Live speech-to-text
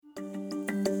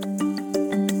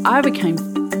I became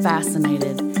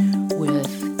fascinated with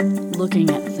looking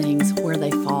at things where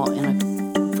they fall in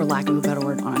a, for lack of a better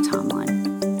word, on a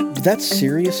timeline. That's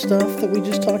serious stuff that we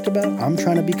just talked about. I'm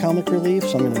trying to be comic relief,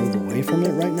 so I'm going to move away from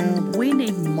it right now. We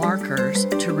need markers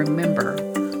to remember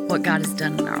what God has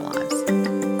done in our lives.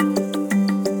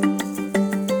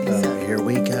 Here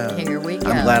we go. Here we go.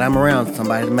 I'm glad I'm around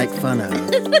somebody to make fun of.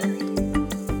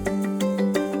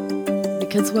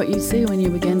 Because what you see when you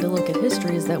begin to look at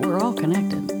history is that we're all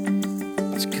connected.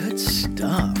 It's good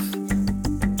stuff.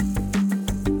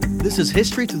 This is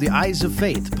History Through the Eyes of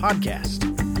Faith podcast,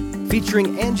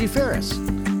 featuring Angie Ferris.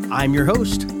 I'm your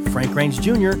host, Frank Raines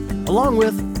Jr., along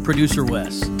with producer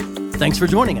Wes. Thanks for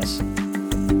joining us.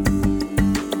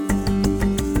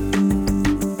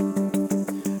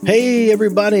 Hey,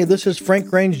 everybody, this is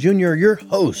Frank Raines Jr., your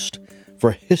host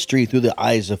for History Through the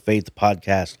Eyes of Faith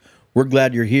podcast. We're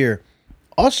glad you're here.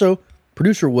 Also,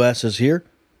 producer Wes is here,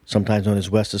 sometimes known as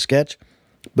Wes the Sketch,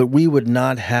 but we would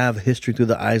not have History Through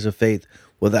the Eyes of Faith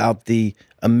without the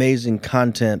amazing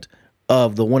content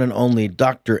of the one and only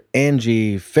Dr.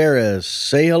 Angie Ferris.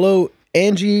 Say hello,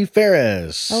 Angie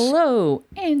Ferris. Hello,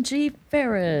 Angie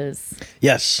Ferris.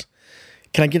 Yes.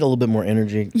 Can I get a little bit more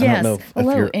energy? Yes. I don't know if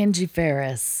Hello, you're... Angie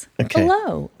Ferris. Okay.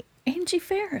 Hello, Angie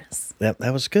Ferris. That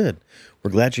was good.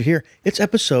 We're glad you're here. It's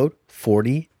episode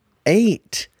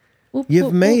 48. Whoop, You've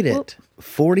whoop, made whoop, it.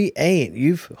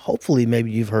 48. Hopefully maybe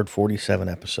you've heard 47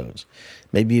 episodes.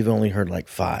 Maybe you've only heard like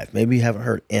 5. Maybe you haven't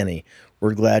heard any.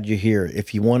 We're glad you're here.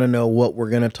 If you want to know what we're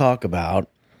going to talk about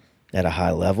at a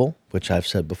high level, which I've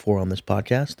said before on this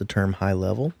podcast, the term high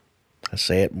level, I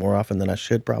say it more often than I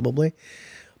should probably.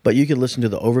 But you could listen to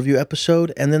the overview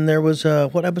episode, and then there was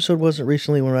what episode was it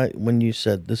recently when you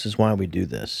said this is why we do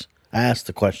this? I asked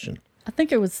the question. I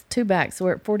think it was 2 back, so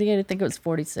we're at 48. I think it was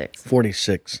 46.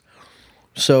 46.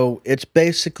 So it's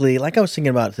basically like I was thinking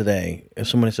about today. If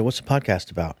somebody said, "What's the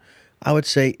podcast about?" I would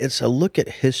say it's a look at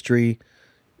history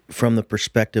from the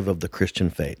perspective of the Christian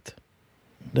faith.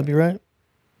 Would that be right?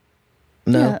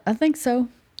 No, Yeah, I think so.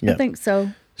 Yeah. I think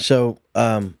so. So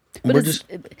But we're just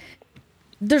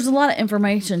there's a lot of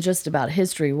information just about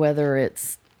history, whether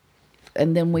it's,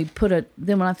 and then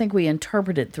then I think we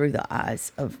interpret it through the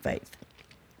eyes of faith.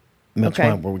 that's okay.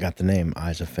 why where we got the name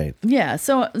Eyes of Faith. Yeah.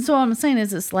 So what I'm saying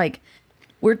is it's like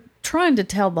we're trying to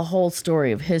tell the whole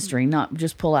story of history, not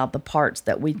just pull out the parts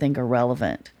that we think are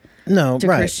relevant No, to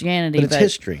right. Christianity. But it's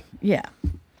history. Yeah.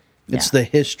 It's Yeah. the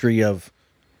history of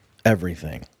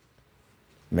everything.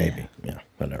 Maybe. Yeah,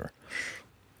 whatever.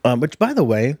 Which, by the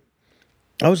way,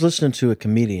 I was listening to a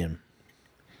comedian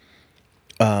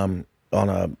on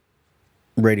a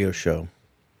radio show.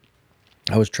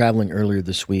 I was traveling earlier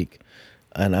this week,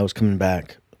 and I was coming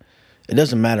back. It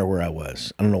doesn't matter where I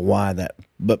was. I don't know why that,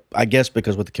 but I guess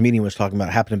because what the comedian was talking about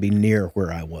happened to be near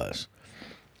where I was.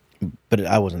 But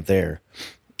I wasn't there.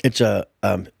 It's a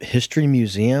history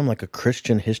museum, like a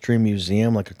Christian history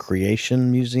museum, like a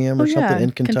creation museum or something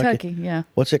in Kentucky. Yeah.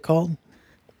 What's it called?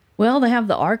 Well, they have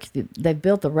the Ark. They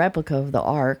built the replica of the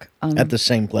Ark. At the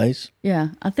same place? Yeah,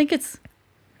 I think it's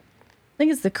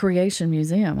the Creation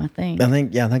Museum. I think. I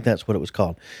think that's what it was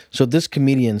called. So this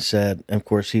comedian said, and of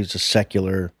course he's a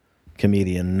secular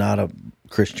comedian, not a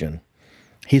Christian.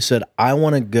 He said, "I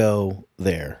want to go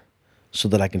there so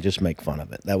that I can just make fun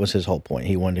of it." That was his whole point.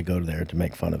 He wanted to go there to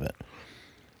make fun of it.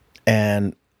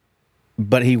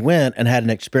 But he went and had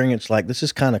an experience like, this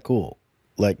is kind of cool.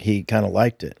 Like, he kind of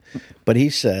liked it. But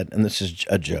he said, and this is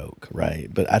a joke, right?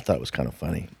 But I thought it was kind of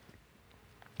funny.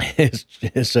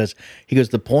 It says, he goes,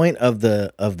 the point of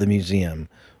the museum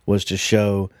was to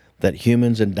show that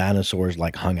humans and dinosaurs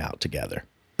like hung out together.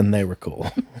 And they were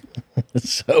cool.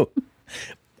 So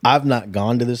I've not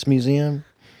gone to this museum.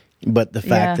 But the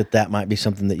fact that might be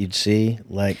something that you'd see,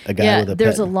 like a guy with a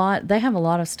there's pet. a lot. They have a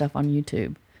lot of stuff on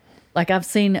YouTube. Like I've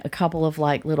seen a couple of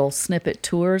like little snippet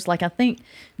tours. Like I think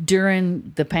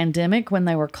during the pandemic when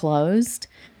they were closed,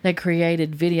 they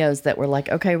created videos that were like,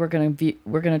 okay, we're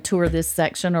gonna tour this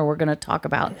section or we're gonna talk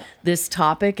about this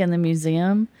topic in the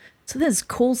museum. So there's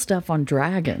cool stuff on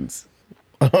dragons.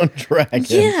 On dragons.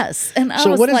 Yes, and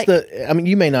So what is I mean,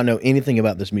 you may not know anything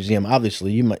about this museum.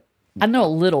 Obviously, you might. I know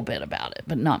a little bit about it,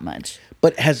 but not much.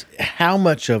 But how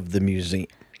much of the museum?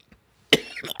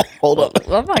 Hold on.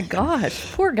 Oh my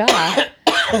gosh, poor guy.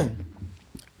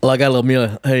 Well, I got a little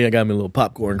meal. Hey, I got me a little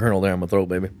popcorn kernel there in my throat,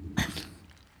 baby.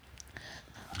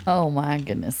 Oh my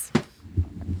goodness.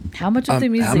 How much of the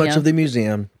museum? How much of the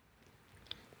museum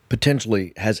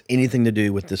potentially has anything to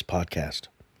do with this podcast?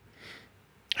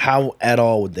 How at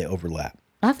all would they overlap?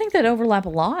 I think that overlap a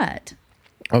lot.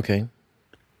 Okay.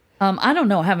 I don't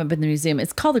know. I haven't been to the museum.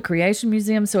 It's called the Creation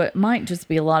Museum, so it might just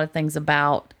be a lot of things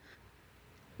about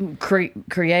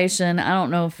creation. I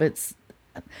don't know if it's,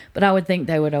 but I would think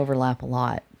they would overlap a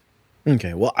lot.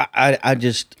 Okay. Well,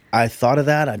 I thought of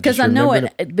that. Because I know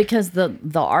it, because the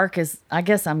ark is, I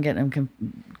guess I'm getting them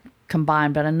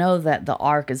combined, but I know that the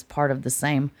ark is part of the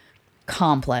same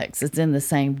complex. It's in the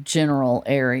same general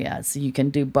area, so you can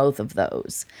do both of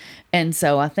those. And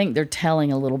so I think they're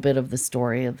telling a little bit of the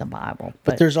story of the Bible.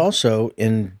 But there's also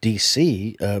in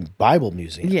D.C. a Bible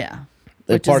museum. Yeah.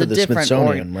 They're Which part is of the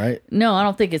Smithsonian, right? No, I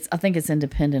don't think it's. I think it's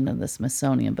independent of the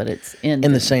Smithsonian, but it's in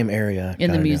the same area,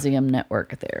 in the museum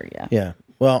network there. Yeah. Yeah.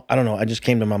 Well, I don't know. I just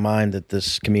came to my mind that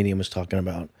this comedian was talking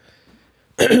about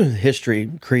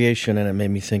history, creation, and it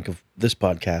made me think of this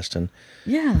podcast and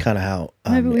kind of how.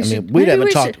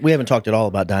 We haven't talked at all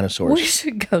about dinosaurs. We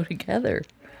should go together.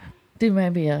 Do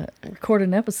maybe record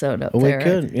an episode up there. We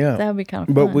could, yeah. That would be kind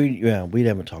of fun. But we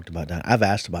haven't talked about that. I've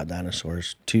asked about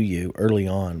dinosaurs to you early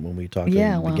on when we talked in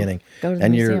the beginning. Go to the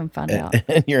museum and find out.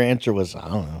 And your answer was, I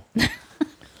don't know.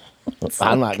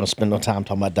 I'm not going to spend no time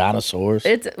talking about dinosaurs.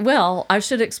 Well, I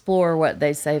should explore what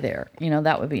they say there.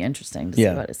 That would be interesting to see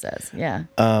what it says. Yeah.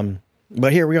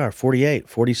 But here we are, 48.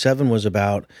 47 was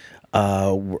about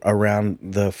around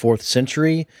the 4th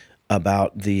century,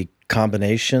 about the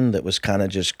combination that was kind of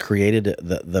just created,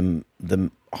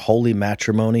 the holy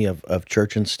matrimony of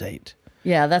church and state.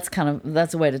 Yeah,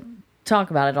 that's a way to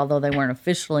talk about it, although they weren't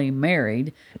officially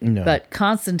married. No. But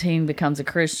Constantine becomes a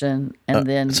Christian, and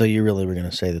then... So you really were going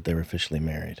to say that they were officially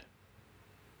married?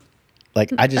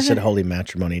 Like, I just said holy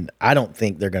matrimony. I don't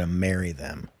think they're going to marry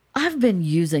them. I've been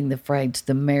using the phrase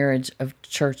the marriage of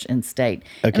church and state.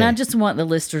 Okay. And I just want the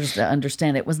listeners to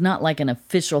understand it was not like an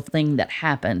official thing that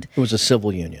happened. It was a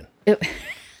civil union.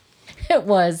 It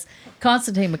was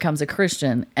Constantine becomes a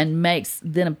Christian and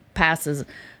then passes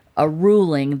a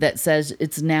ruling that says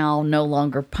it's now no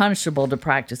longer punishable to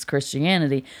practice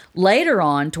Christianity. Later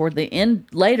on,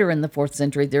 later in the 4th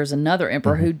century, there's another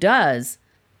emperor who does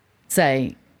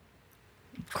say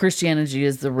Christianity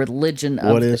is the religion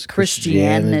of what is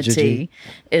Christianity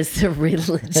is the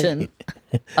religion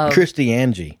of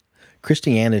Christianity.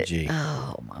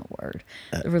 Oh my word.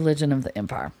 The religion of the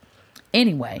empire.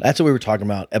 Anyway. That's what we were talking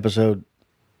about, episode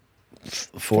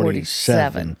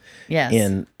 47. Yes.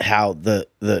 In how the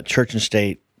church and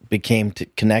state became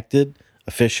connected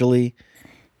officially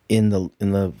in the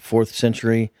 4th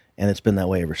century, and it's been that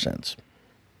way ever since.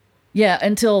 Yeah,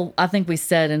 until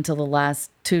the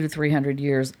last 200 to 300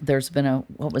 years, there's been an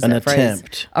attempt.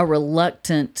 Phrase? A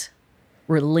reluctant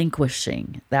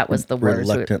relinquishing. That was the word.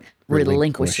 Reluctant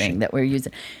relinquishing that we're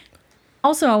using.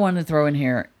 Also, I wanted to throw in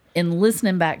here, in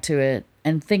listening back to it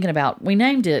and thinking about, we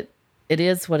named it It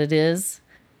Is What It Is,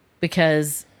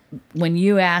 because when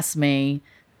you asked me,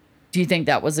 do you think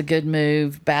that was a good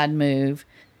move, bad move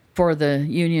for the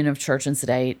union of church and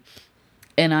state?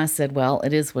 And I said, well,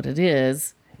 it is what it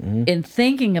is. Mm-hmm. In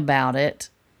thinking about it,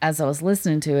 as I was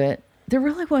listening to it, there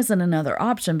really wasn't another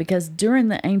option, because during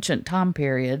the ancient time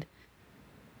period,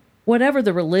 whatever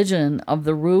the religion of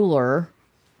the ruler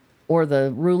or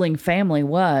the ruling family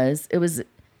was, it was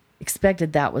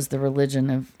expected that was the religion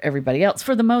of everybody else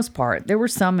for the most part. There were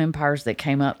some empires that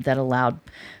came up that allowed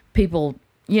people,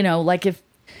 like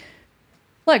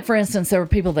for instance, there were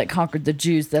people that conquered the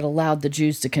Jews that allowed the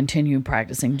Jews to continue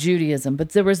practicing Judaism. But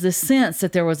there was this sense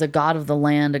that there was a God of the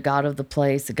land, a God of the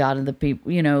place, a God of the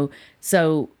people,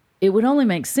 So it would only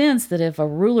make sense that if a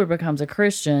ruler becomes a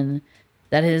Christian,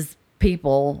 that his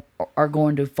people are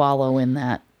going to follow in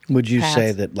that. Would you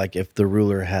say that, like, if the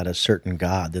ruler had a certain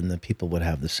God, then the people would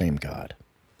have the same God?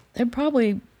 They'd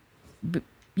probably,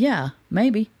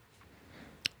 maybe.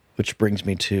 Which brings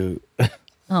me to...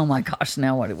 Oh my gosh,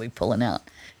 now what are we pulling out?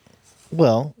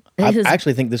 Well, I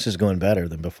actually think this is going better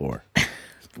than before.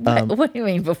 What do you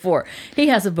mean before? He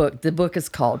has a book. The book is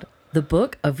called The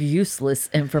Book of Useless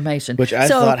Information. Which I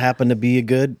thought happened to be a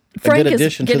good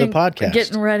addition to the podcast.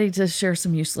 Getting ready to share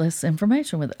some useless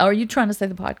information with it. Are you trying to say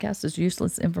the podcast is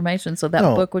useless information, so that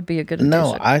book would be a good addition?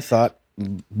 No, I thought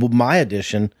my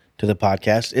addition to the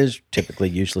podcast is typically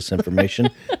useless information.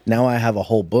 Now I have a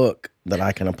whole book that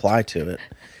I can apply to it,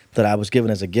 that I was given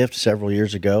as a gift several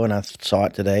years ago, and I saw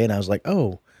it today, and I was like,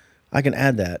 oh, I can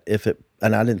add that.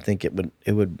 And I didn't think it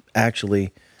would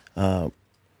actually, hold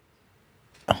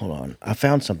on. I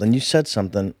found something. You said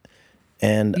something,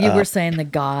 and you were saying the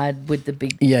God with the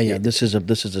big. Yeah. This is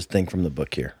a thing from the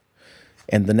book here,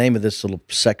 and the name of this little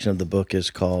section of the book is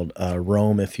called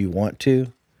Rome If You Want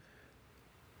To,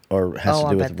 or has to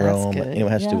do with Rome. It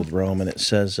has to do with Rome, and it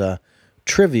says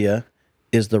trivia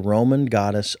is the Roman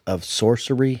goddess of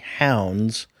sorcery,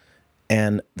 hounds,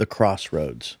 and the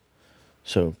crossroads.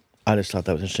 So I just thought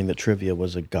that was interesting that trivia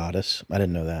was a goddess. I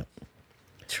didn't know that.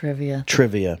 Trivia.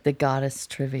 Trivia. The goddess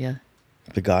trivia.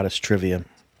 The goddess trivia.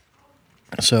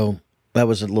 So that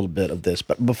was a little bit of this.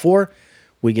 But before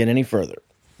we get any further,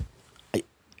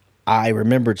 I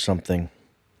remembered something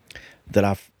that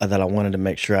I wanted to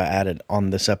make sure I added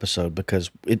on this episode, because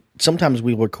sometimes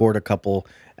we record a couple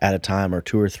at a time, or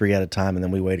 2 or 3 at a time, and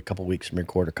then we wait a couple weeks and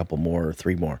record a couple more or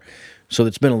 3 more. So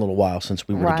it's been a little while since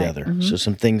we were Right. together. Mm-hmm. So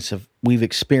some things we've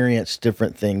experienced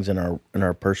different things in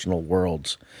our personal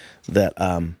worlds that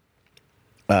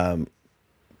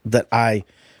that I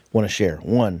want to share.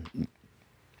 One,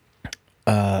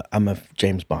 I'm a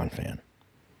James Bond fan.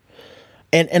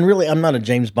 And really, I'm not a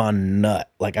James Bond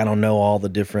nut. Like, I don't know all the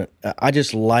different... I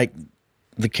just like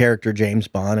the character James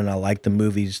Bond, and I like the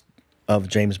movies of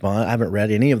James Bond. I haven't read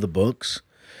any of the books.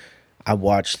 I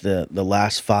watched the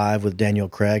last 5 with Daniel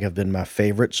Craig have been my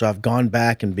favorite. So I've gone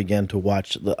back and began to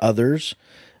watch the others.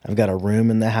 I've got a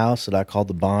room in the house that I call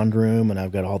the Bond room, and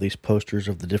I've got all these posters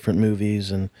of the different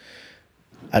movies. And,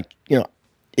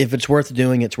 if it's worth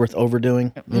doing, it's worth overdoing,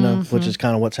 which is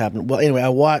kind of what's happened. Well, anyway, I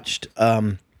watched...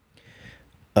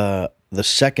 the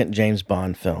second James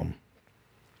Bond film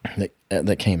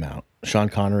that came out, Sean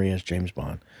Connery as James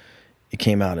Bond. It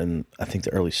came out in, I think,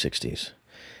 the early 60s.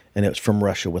 And it was From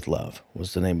Russia with Love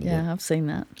was the name of it. Yeah, I've seen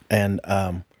that. And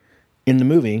in the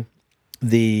movie,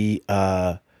 he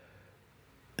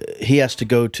has to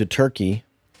go to Turkey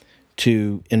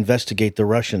to investigate the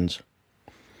Russians.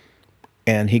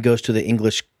 And he goes to the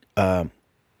English, what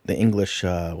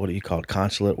do you call it,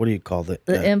 consulate? What do you call it?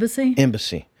 The embassy?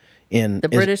 Embassy. The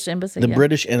British embassy? The yeah.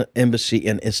 British embassy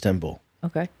in Istanbul,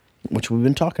 Okay. which we've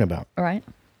been talking about All right.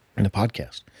 in the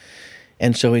podcast.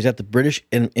 And so he's at the British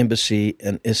embassy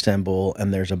in Istanbul,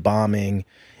 and there's a bombing,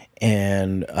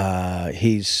 and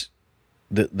he's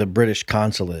the British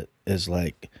consulate is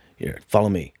like, here, follow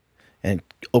me, and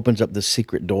opens up this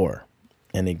secret door,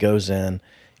 and he goes in,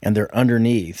 and they're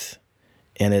underneath,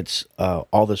 and it's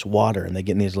all this water, and they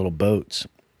get in these little boats.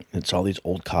 It's all these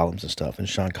old columns and stuff. And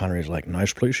Sean Connery is like,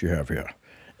 nice place you have here.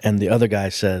 And the other guy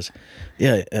says,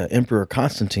 yeah, Emperor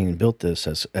Constantine built this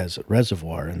as a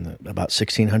reservoir about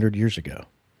 1,600 years ago.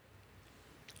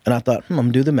 And I thought, I'm going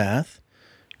to do the math.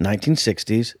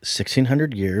 1960s,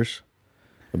 1,600 years.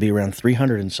 It'll be around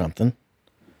 300 and something.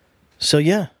 So,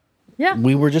 yeah. Yeah.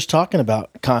 We were just talking about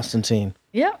Constantine.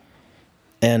 Yeah.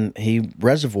 And he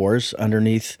reservoirs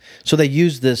underneath. So they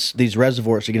use these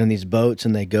reservoirs to get in these boats,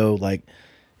 and they go like...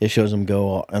 It shows them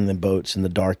go on the boats in the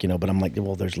dark, but I'm like,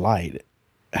 well, there's light.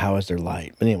 How is there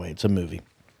light? But anyway, it's a movie.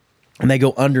 And they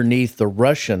go underneath the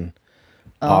Russian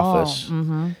office,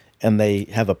 and they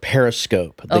have a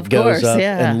periscope that goes up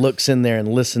and looks in there and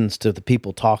listens to the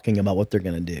people talking about what they're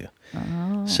going to do.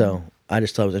 Oh. So I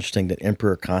just thought it was interesting that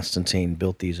Emperor Constantine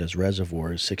built these as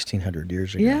reservoirs 1,600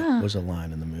 years ago. Yeah. Was a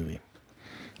line in the movie.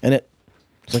 And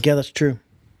it's like, yeah, that's true.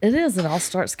 It is. It all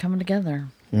starts coming together.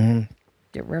 Mm-hmm.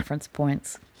 Get reference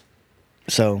points.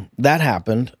 So that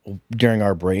happened during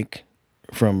our break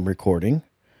from recording.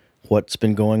 What's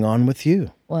been going on with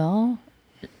you? Well,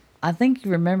 I think you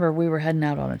remember we were heading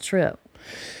out on a trip.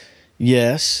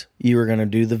 Yes, you were going to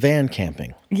do the van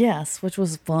camping. Yes, which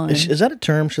was fun. Is that a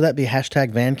term? Should that be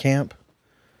 #van camp?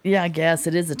 Yeah, I guess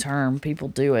it is a term. People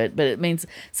do it, but it means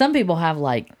some people have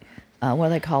like, what do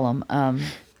they call them?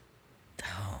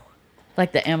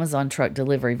 Like the Amazon truck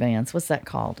delivery vans. What's that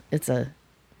called? It's a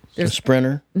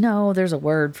Sprinter? No, there's a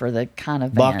word for the kind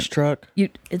of van. Box truck?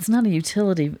 It's not a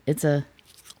utility.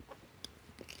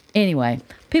 Anyway,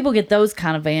 people get those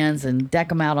kind of vans and deck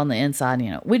them out on the inside.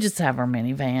 We just have our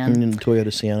minivan. And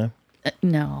Toyota Sienna?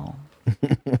 No.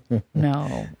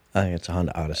 No. I think it's a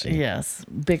Honda Odyssey. Yes.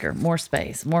 Bigger, more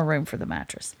space, more room for the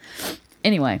mattress.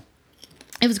 Anyway,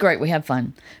 it was great. We had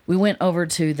fun. We went over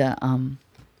to the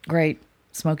Great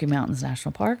Smoky Mountains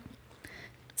National Park.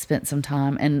 Spent some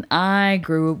time, and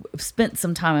spent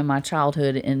some time in my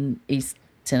childhood in East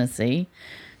Tennessee.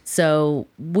 So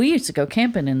we used to go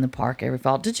camping in the park every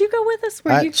fall. Did you go with us?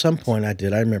 At some point I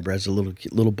did. I remember as a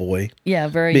little boy. Yeah,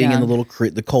 very being young.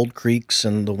 in the cold creeks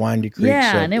and the windy creeks.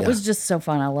 Yeah, and it was just so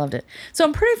fun. I loved it. So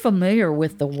I'm pretty familiar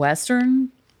with the western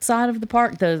side of the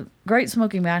park, the Great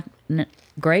Smoky Mountains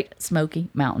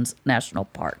National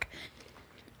Park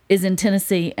is in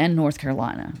Tennessee and North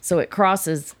Carolina. So it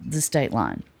crosses the state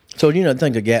line. So,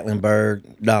 think of Gatlinburg,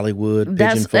 Dollywood,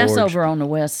 Pigeon Forge. That's over on the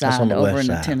west side, on the over west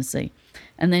in side. Tennessee.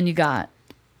 And then you got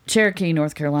Cherokee,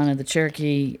 North Carolina, the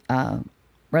Cherokee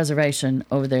reservation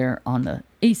over there on the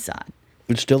east side.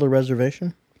 It's still a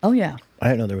reservation? Oh, yeah. I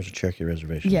didn't know there was a Cherokee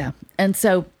reservation. Yeah. And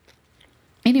so,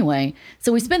 anyway,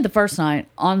 so we spent the first night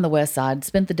on the west side,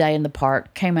 spent the day in the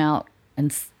park, came out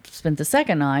and spent the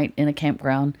second night in a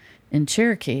campground in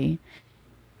Cherokee.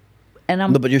 And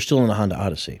I'm, But you're still in a Honda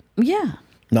Odyssey, yeah.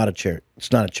 not a Cherokee.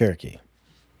 It's not a Cherokee.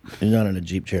 You're not in a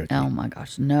Jeep Cherokee. Oh my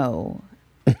gosh, no.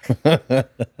 The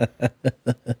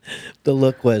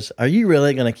look was, are you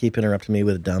really going to keep interrupting me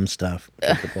with dumb stuff?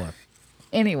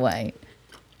 Anyway,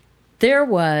 there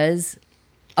was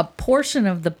a portion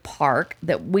of the park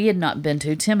that we had not been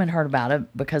to. Tim had heard about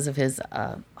it because of his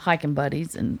hiking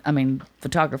buddies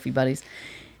photography buddies.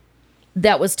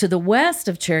 That was to the west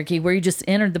of Cherokee, where you just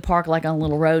entered the park like on a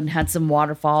little road and had some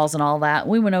waterfalls and all that.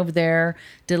 We went over there,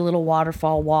 did a little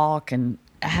waterfall walk, and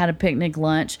had a picnic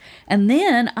lunch. And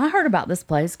then I heard about this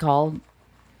place called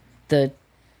the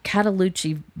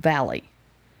Cataloochee Valley.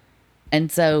 And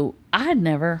so I had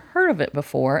never heard of it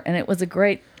before, and it was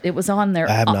on their...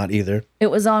 I have not either. It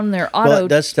was on their auto... Well, it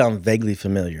does sound vaguely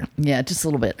familiar. Yeah, just a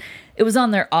little bit. It was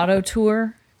on their auto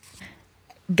tour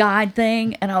guide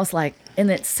thing, and I was like... And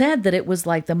it said that it was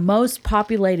like the most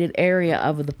populated area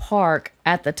of the park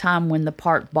at the time when the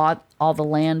park bought all the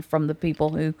land from the people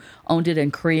who owned it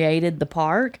and created the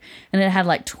park. And it had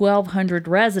like 1,200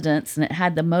 residents, and it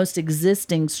had the most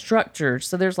existing structures.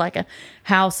 So there's like a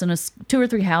house and 2 or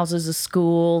 3 houses, a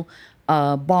school,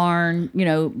 a barn,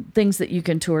 things that you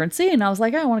can tour and see. And I was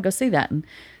like, I want to go see that. And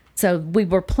so we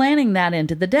were planning that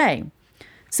into the day.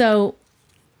 So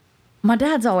my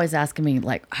dad's always asking me,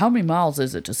 like, how many miles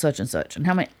is it to such and such? And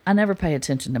how many? I never pay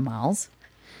attention to miles.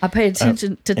 I pay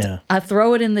attention to, yeah. I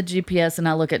throw it in the GPS and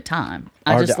I look at time.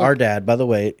 Our dad, by the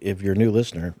way, if you're a new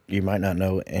listener, you might not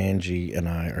know Angie and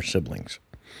I are siblings.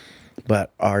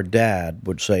 But our dad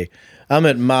would say, I'm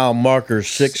at mile marker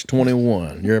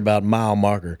 621. You're about mile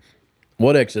marker.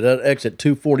 What exit? Exit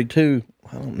 242.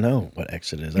 I don't know what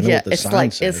exit is. I know what the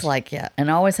sign says. It's like, yeah. And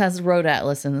always has a road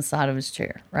atlas in the side of his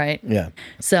chair, right? Yeah.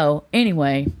 So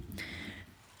anyway,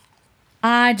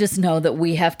 I just know that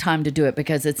we have time to do it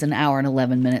because it's an hour and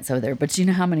 11 minutes over there. But you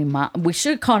know how many miles? We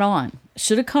should have caught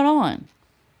on.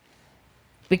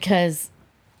 Because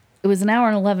it was an hour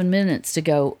and 11 minutes to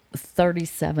go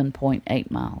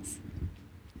 37.8 miles.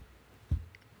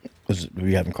 Were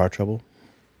you having car trouble?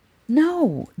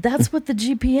 No, that's what the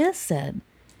GPS said.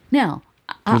 Now,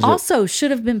 I also should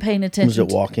have been paying attention. Was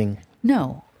it walking?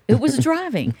 No, it was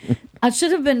driving. I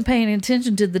should have been paying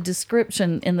attention to the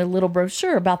description in the little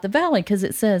brochure about the valley, because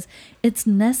it says it's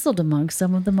nestled among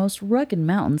some of the most rugged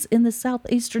mountains in the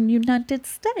southeastern United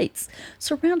States,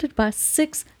 surrounded by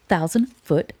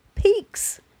 6,000-foot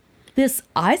peaks. This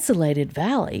isolated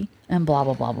valley, and blah,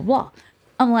 blah, blah, blah, blah.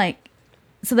 I'm like,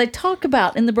 so they talk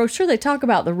about, in the brochure, they talk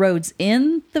about the roads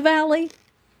in the valley,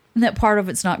 and that part of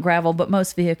it's not gravel, but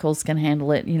most vehicles can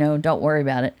handle it. Don't worry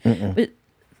about it. But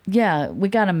yeah, we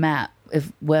got a map.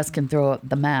 If Wes can throw up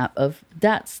the map of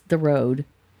that's the road.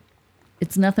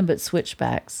 It's nothing but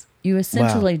switchbacks. You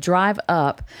essentially drive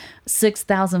up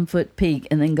 6,000-foot peak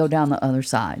and then go down the other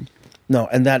side. No,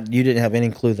 and that you didn't have any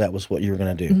clue that was what you were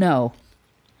going to do. No,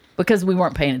 because we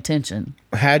weren't paying attention.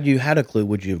 Had you had a clue,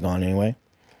 would you have gone anyway?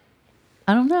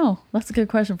 I don't know. That's a good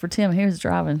question for Tim. He was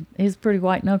driving. He's pretty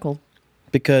white-knuckled.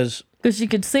 Because you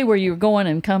could see where you were going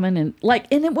and coming, and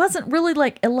it wasn't really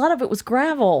like, a lot of it was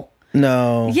gravel.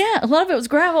 No. Yeah, a lot of it was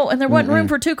gravel, and there wasn't room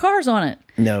for 2 cars on it.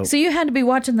 No. So you had to be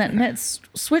watching that next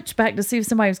switchback to see if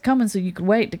somebody was coming, so you could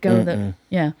wait to go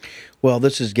yeah. Well,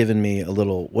 this has given me a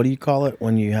little, what do you call it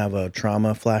when you have a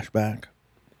trauma flashback?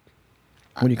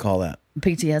 What do you call that?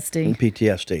 PTSD.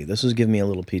 PTSD. This has given me a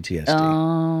little PTSD.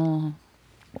 Oh.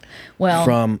 Well.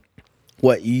 From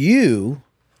what you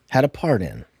had a part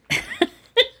in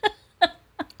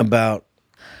about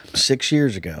 6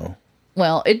 years ago.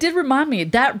 Well, it did remind me,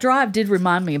 that drive did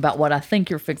remind me about what I think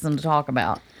you're fixing to talk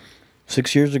about.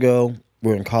 6 years ago,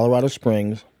 we're in Colorado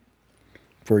Springs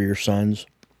for your son's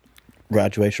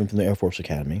graduation from the Air Force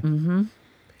Academy. Mm-hmm.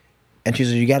 And she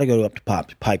says, you got to go up to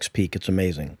Pikes Peak. It's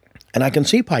amazing. And I can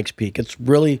see Pikes Peak. It's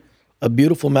really a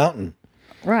beautiful mountain.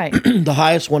 Right. The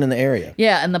highest one in the area.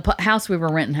 Yeah, and the house we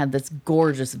were renting had this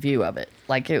gorgeous view of it.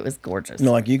 Like, it was gorgeous.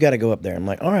 No, like, you got to go up there. I'm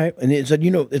like, all right. And it said,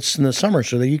 it's in the summer,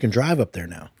 so that you can drive up there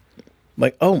now. I'm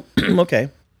like, oh, okay.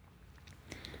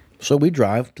 So we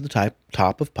drive to the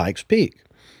top of Pikes Peak.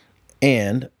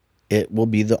 And it will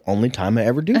be the only time I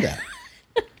ever do that.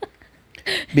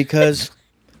 Because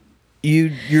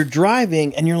you're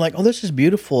driving, and you're like, oh, this is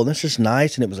beautiful, and this is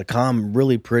nice, and it was a calm,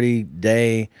 really pretty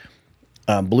day.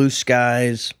 Blue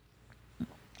skies,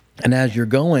 and as you're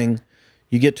going,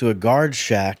 you get to a guard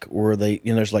shack where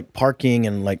there's like parking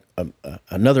and like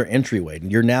another entryway. And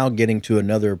you're now getting to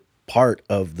another part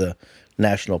of the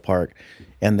national park,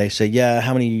 and they say, yeah,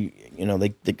 how many?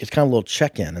 It's kind of a little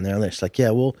check-in, and they're just like,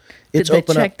 yeah, well, it's open up.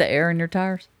 Did they check the air in your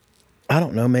tires? I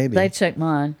don't know, maybe they checked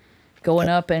mine. going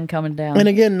up and coming down. And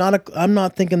again, I'm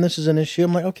not thinking this is an issue.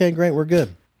 I'm like, okay, great, we're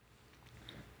good.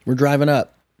 We're driving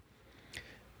up.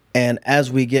 And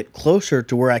as we get closer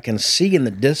to where I can see in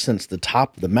the distance the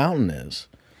top of the mountain is,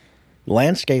 the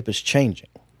landscape is changing.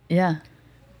 Yeah.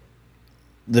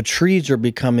 The trees are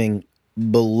becoming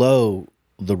below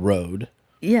the road.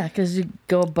 Yeah, because you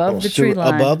go above the tree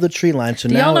line. Above the tree line. So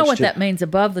Do now y'all know what that means?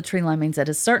 Above the tree line means at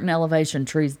a certain elevation,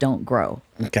 trees don't grow.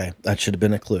 Okay, that should have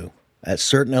been a clue. At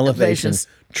certain elevations,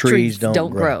 trees don't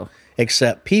grow.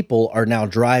 Except people are now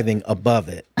driving above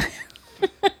it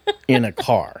in a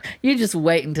car. You just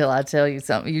wait until I tell you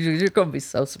something. You're going to be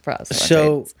so surprised.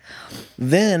 So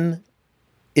then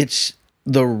it's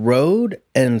the road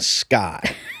and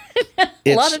sky.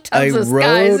 A lot of times the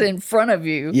sky is in front of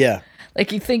you. Yeah.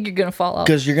 Like you think you're going to fall off.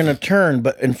 Because you're going to turn,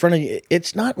 but in front of you,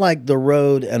 it's not like the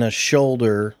road and a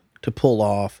shoulder to pull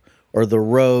off or the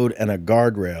road and a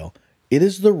guardrail. It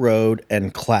is the road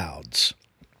and clouds.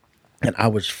 And I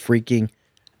was freaking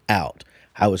out.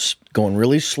 I was going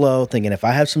really slow, thinking if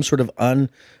I have some sort of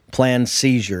unplanned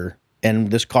seizure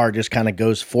and this car just kind of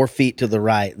goes 4 feet to the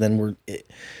right, then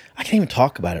I can't even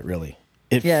talk about it really.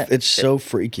 It's so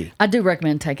freaky. I do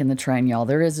recommend taking the train, y'all.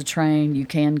 There is a train. You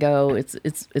can go.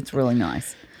 It's really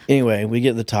nice. Anyway, we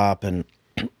get to the top, and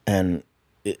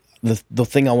the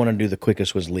thing I want to do the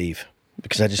quickest was leave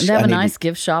because I just they have a nice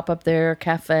gift shop up there,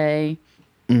 cafe.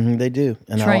 Mm-hmm, they do,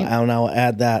 and I'll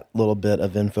add that little bit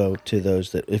of info to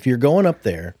those that if you're going up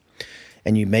there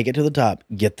and you make it to the top,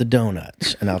 get the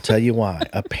donuts, and I'll tell you why.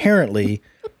 Apparently,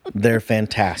 they're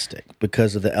fantastic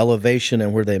because of the elevation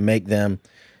and where they make them.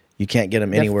 You can't get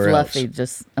them anywhere fluffy, else.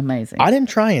 Just amazing. I didn't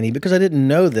try any because I didn't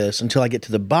know this until I get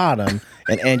to the bottom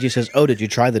and Angie says, "Oh, did you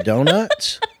try the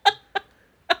donuts?"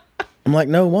 I'm like,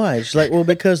 "No, why?" She's like, "Well,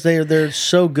 because they're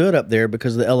so good up there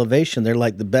because of the elevation. They're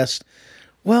like the best."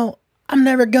 Well, I'm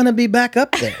never going to be back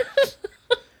up there.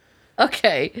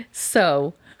 Okay,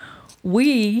 so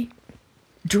we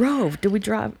drove. Did we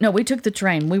drive? No, we took the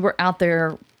train. We were out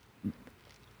there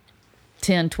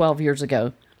 10, 12 years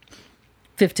ago.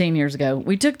 15 years ago,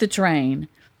 we took the train.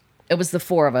 It was the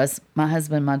four of us, my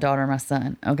husband, my daughter, my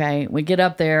son. Okay. We get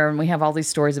up there and we have all these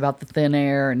stories about the thin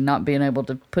air and not being able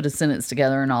to put a sentence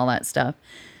together and all that stuff.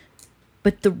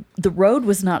 But the road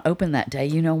was not open that day.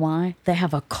 You know why? They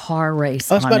have a car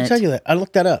race. I was about to tell you that. I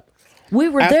looked that up. We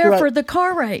were there for the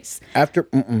car race.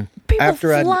 People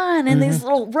flying in these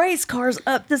little race cars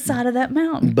up the side of that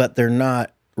mountain. But they're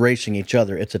not racing each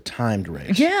other. It's a timed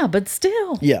race. Yeah, but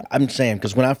still. Yeah, I'm saying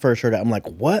because when I first heard it, I'm like,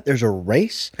 "What? There's a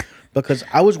race?" Because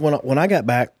I was when I got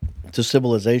back to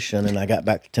civilization and I got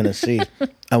back to Tennessee,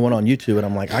 I went on YouTube and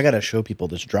I'm like, I got to show people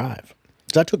this drive.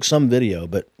 Because I took some video,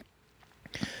 but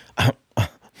I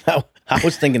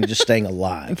was thinking of just staying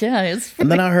alive. Yeah, it's funny.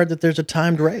 And then I heard that there's a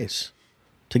timed race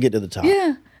to get to the top.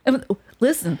 Yeah.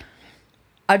 Listen,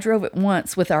 I drove it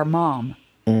once with our mom.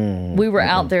 We were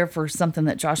out there for something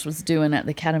that Josh was doing at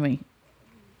the academy.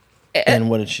 And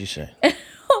what did she say?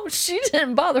 Oh, she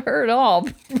didn't bother her at all.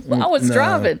 I was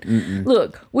driving.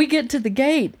 Look, we get to the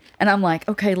gate, and I'm like,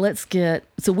 okay, let's get...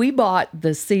 So we bought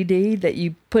the CD that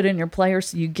you put in your player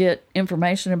so you get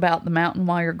information about the mountain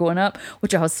while you're going up,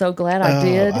 which I was so glad I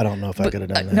did. I don't know if I could have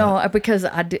done that. No, because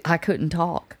I couldn't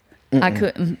talk. I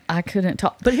couldn't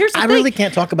talk. But here's the thing. I really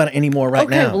can't talk about it anymore now.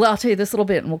 Okay, well, I'll tell you this little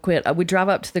bit and we'll quit. We drive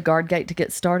up to the guard gate to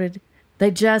get started. They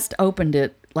just opened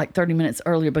it like 30 minutes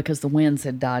earlier because the winds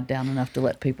had died down enough to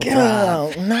let people drive.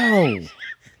 Oh, no.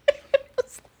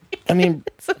 I mean,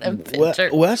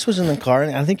 Wes was in the car,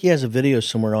 and I think he has a video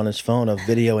somewhere on his phone of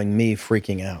videoing me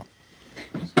freaking out.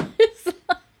 It's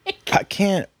like, I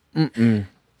can't.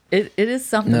 It is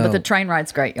something, but the train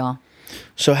ride's great, y'all.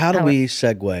 So how do we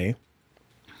segue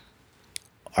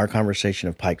our conversation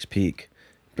of Pikes Peak,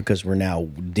 because we're now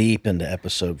deep into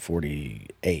episode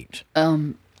 48.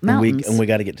 Mountains. And we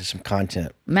got to get to some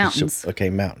content. Mountains. So, okay,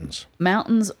 mountains.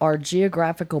 Mountains are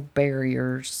geographical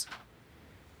barriers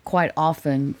quite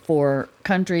often for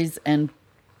countries and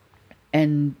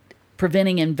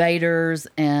preventing invaders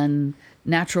and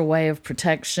natural way of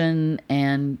protection.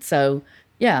 And so,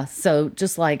 yeah, so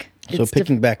just like... So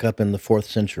picking back up in the 4th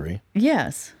century.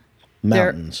 Yes.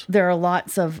 Mountains. There are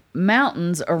lots of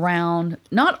mountains around,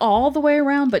 not all the way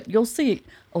around, but you'll see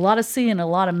a lot of sea and a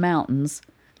lot of mountains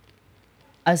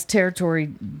as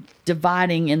territory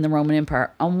dividing in the Roman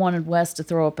Empire. I wanted Wes to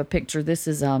throw up a picture. This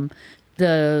is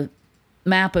the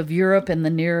map of Europe and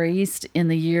the Near East in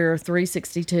the year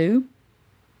 362.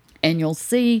 And you'll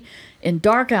see in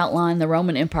dark outline the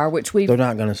Roman Empire, which they're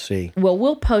not going to see.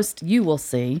 Well, you will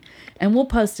see, and we'll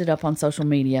post it up on social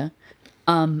media.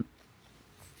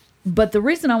 But the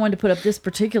reason I wanted to put up this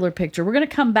particular picture, we're going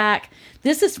to come back.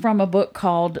 This is from a book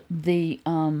called The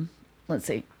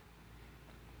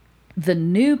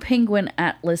New Penguin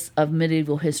Atlas of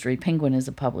Medieval History. Penguin is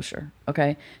a publisher.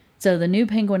 Okay. So the New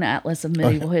Penguin Atlas of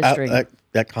Medieval History.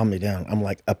 That calmed me down. I'm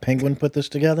like, a penguin put this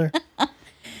together?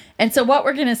 And so what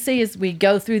we're going to see as we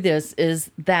go through this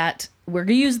is that we're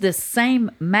going to use this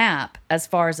same map as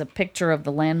far as a picture of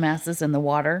the land masses and the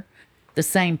water. The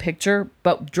same picture,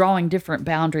 but drawing different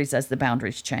boundaries as the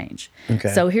boundaries change.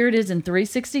 Okay. So here it is in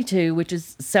 362, which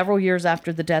is several years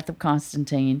after the death of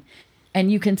Constantine.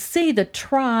 And you can see the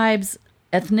tribes,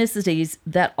 ethnicities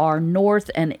that are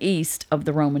north and east of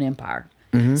the Roman Empire.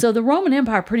 Mm-hmm. So the Roman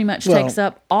Empire pretty much takes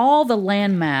up all the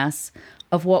landmass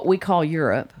of what we call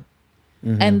Europe,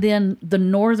 and then the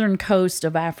northern coast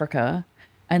of Africa,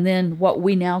 and then what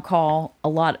we now call a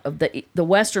lot of the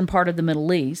western part of the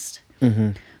Middle East.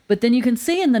 Mm-hmm. But then you can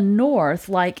see in the north,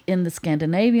 like in the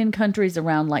Scandinavian countries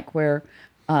around like where,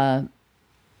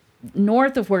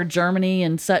 north of where Germany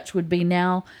and such would be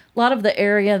now, a lot of the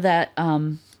area that,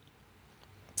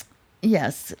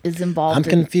 is involved. I'm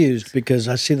confused because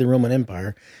I see the Roman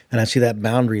Empire and I see that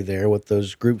boundary there with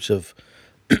those groups of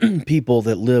people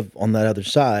that live on that other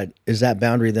side. Is that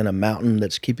boundary then a mountain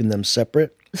that's keeping them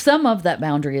separate? Some of that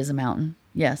boundary is a mountain.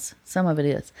 Yes, some of it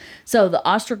is. So the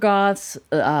Ostrogoths,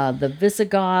 the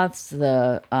Visigoths,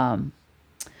 the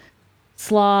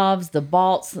Slavs, the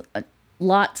Balts,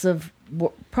 lots of,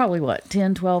 probably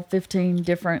 10, 12, 15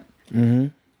 different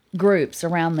groups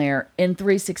around there in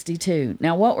 362.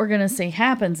 Now, what we're going to see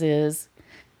happens is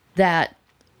that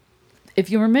if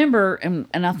you remember, and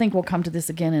I think we'll come to this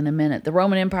again in a minute, the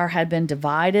Roman Empire had been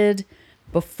divided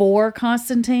before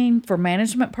Constantine for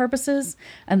management purposes,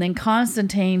 and then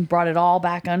Constantine brought it all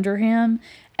back under him,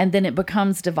 and then it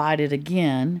becomes divided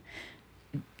again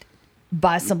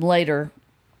by some later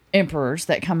emperors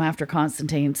that come after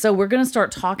Constantine. So we're going to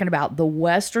start talking about the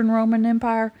Western Roman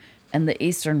Empire and the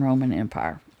Eastern Roman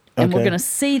Empire. And we're going to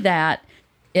see that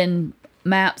in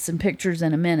maps and pictures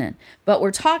in a minute. But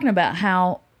we're talking about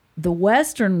how the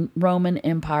Western Roman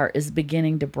Empire is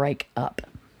beginning to break up.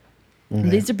 Okay.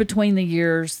 These are between the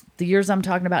years I'm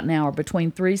talking about now are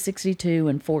between 362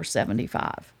 and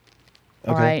 475.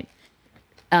 All right.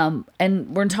 And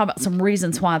we're going to talk about some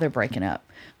reasons why they're breaking up.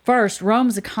 First,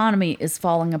 Rome's economy is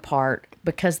falling apart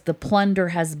because the plunder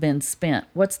has been spent.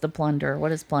 What's the plunder?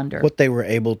 What is plunder? What they were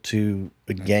able to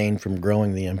gain from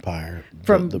growing the empire.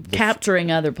 From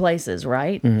capturing other places,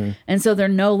 right? Mm-hmm. And so they're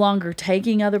no longer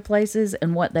taking other places,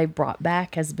 and what they brought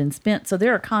back has been spent. So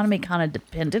their economy kind of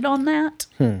depended on that.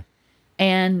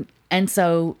 And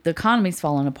so the economy's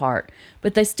falling apart,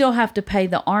 but they still have to pay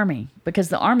the army because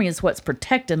the army is what's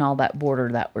protecting all that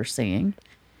border that we're seeing.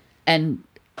 And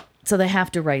so they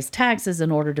have to raise taxes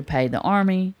in order to pay the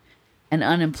army, and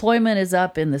unemployment is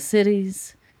up in the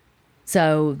cities.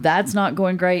 So that's not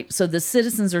going great. So the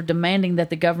citizens are demanding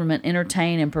that the government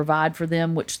entertain and provide for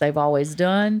them, which they've always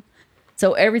done.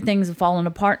 So everything's falling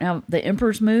apart. Now the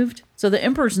emperor's moved. So the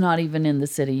emperor's not even in the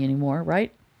city anymore,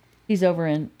 right? He's over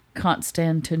in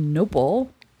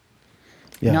Constantinople,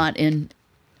 not in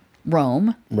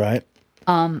Rome. Right.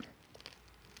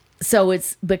 So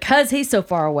it's because he's so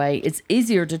far away, it's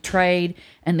easier to trade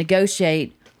and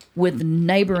negotiate with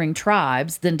neighboring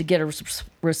tribes than to get a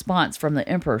response from the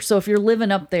emperor. So if you're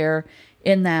living up there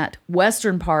in that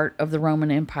western part of the Roman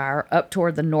Empire, up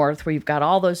toward the north, where you've got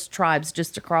all those tribes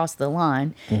just across the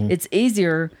line, it's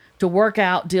easier to work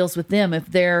out deals with them if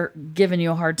they're giving you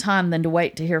a hard time than to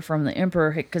wait to hear from the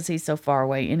emperor because he's so far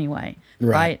away anyway.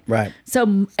 Right.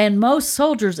 So, and most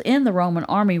soldiers in the Roman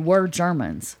army were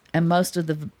Germans, and most of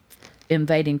the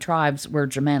invading tribes were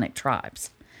Germanic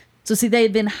tribes. So see, they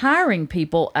had been hiring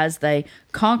people as they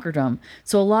conquered them.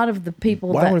 So a lot of the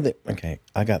people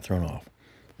I got thrown off.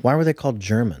 Why were they called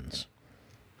Germans?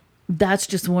 That's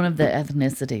just one of the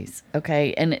ethnicities,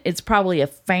 okay? And it's probably a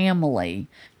family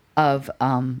of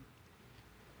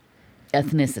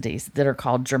ethnicities that are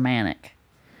called Germanic.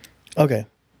 Okay.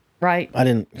 Right?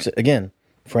 Again,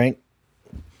 Frank,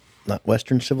 not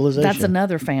Western civilization. That's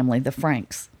another family, the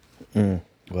Franks.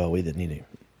 Well, we didn't need it.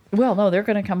 Well, no, they're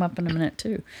going to come up in a minute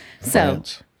too. So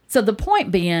the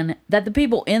point being that the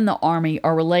people in the army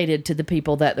are related to the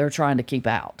people that they're trying to keep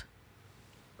out.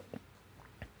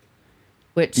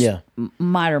 Which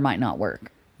might or might not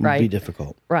work, right? Be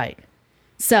difficult. Right.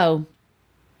 So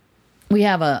we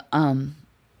have a Can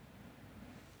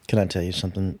I tell you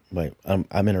something? Wait,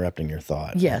 I'm interrupting your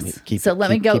thought. Yes.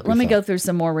 Let me go through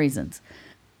some more reasons.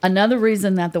 Another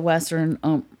reason that the Western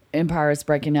Empire is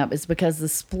breaking up is because the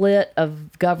split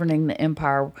of governing the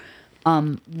empire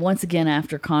once again,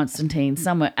 after Constantine,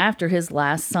 somewhat after his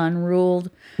last son ruled,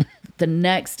 the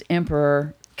next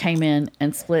emperor came in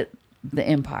and split the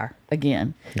empire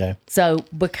again. Okay. So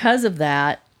because of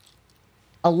that,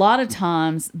 a lot of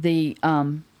times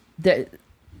in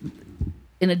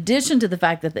addition to the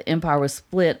fact that the empire was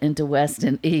split into West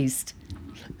and East,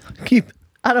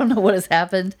 I don't know what has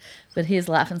happened, but he is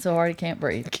laughing so hard he can't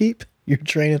breathe. Keep your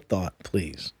train of thought,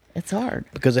 please. It's hard.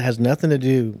 Because it has nothing to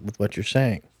do with what you're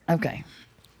saying. Okay.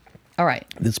 All right.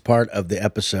 This part of the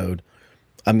episode,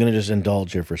 I'm going to just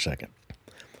indulge here for a second.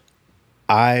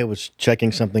 I was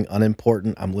checking something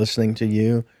unimportant. I'm listening to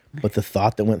you, but the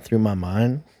thought that went through my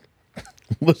mind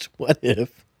was, what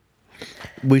if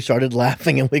we started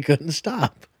laughing and we couldn't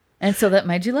stop? And so that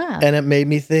made you laugh. And it made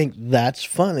me think, that's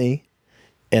funny.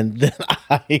 And then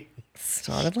I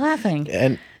started laughing.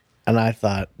 And I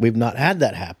thought, we've not had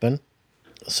that happen.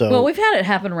 So well, we've had it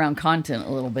happen around content a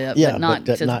little bit, yeah, but not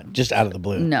just out of the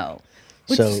blue. No.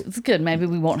 Which is good. Maybe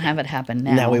we won't have it happen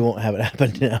now. Now we won't have it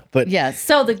happen now. But yeah,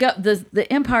 so the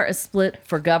empire is split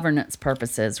for governance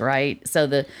purposes, right? So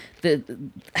the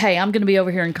hey, I'm going to be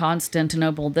over here in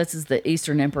Constantinople. This is the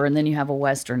Eastern Emperor, and then you have a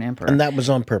Western Emperor. And that was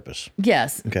on purpose.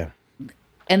 Yes. Okay.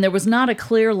 And there was not a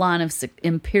clear line of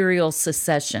imperial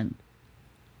succession.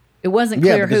 It wasn't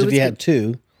clear because who if you had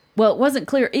two. Well, it wasn't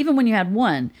clear even when you had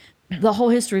one. The whole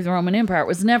history of the Roman Empire, it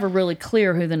was never really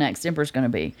clear who the next emperor is going to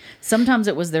be. Sometimes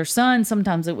it was their son.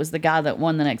 Sometimes it was the guy that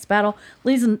won the next battle.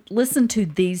 Listen to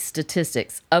these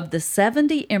statistics. Of the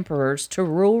 70 emperors to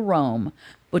rule Rome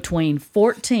between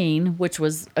 14, which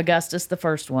was Augustus, the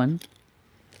first one,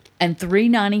 and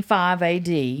 395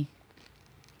 AD,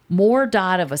 more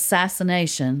died of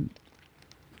assassination,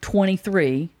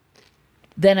 23,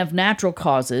 than of natural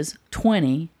causes,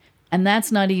 20, and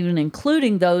that's not even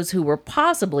including those who were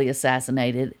possibly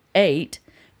assassinated, 8,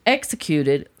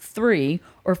 executed, 3,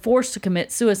 or forced to commit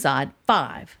suicide,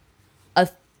 5. A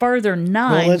further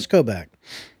 9... Well, let's go back.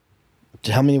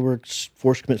 How many were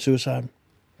forced to commit suicide?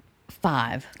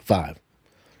 5. 5.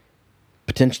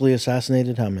 Potentially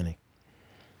assassinated, how many?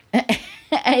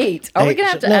 8. Are we going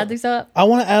to have to add these up? I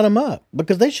want to add them up,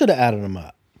 because they should have added them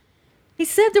up. He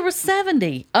said there were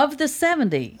 70 of the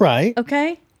 70. Right.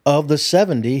 Okay. Of the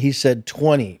 70, he said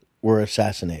 20 were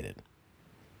assassinated.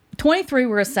 23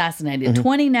 were assassinated,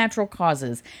 20 natural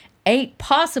causes, 8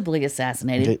 possibly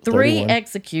assassinated, 3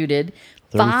 executed,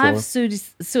 5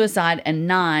 suicide, and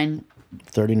 9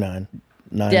 39.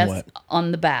 9 deaths what?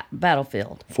 on the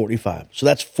battlefield. 45. So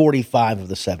that's 45 of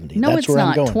the 70. No, that's it's where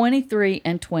not. I'm going. 23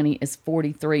 and 20 is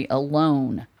 43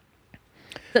 alone.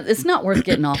 It's not worth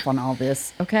getting off on all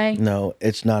this, okay? No,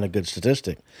 it's not a good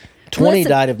statistic. 20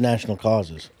 died of national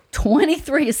causes.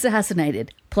 23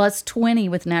 assassinated plus 20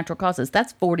 with natural causes.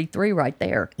 That's 43 right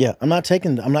there. Yeah, I'm not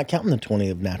counting the 20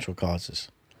 of natural causes.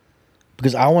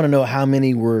 Because I want to know how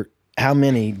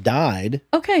many died.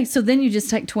 Okay, so then you just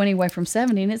take 20 away from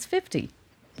 70 and it's 50.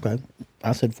 Okay.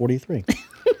 I said 43.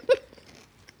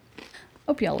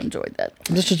 Hope y'all enjoyed that.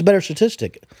 This is just a better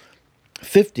statistic.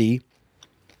 50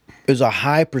 is a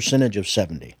high percentage of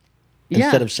 70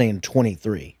 instead of saying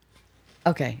 23.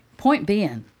 Okay. Point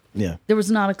being, yeah, there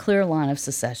was not a clear line of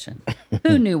succession.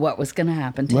 Who knew what was going to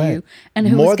happen to you, and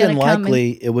who was going to come? More than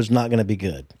likely, it was not going to be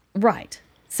good. Right.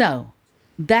 So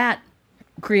that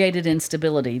created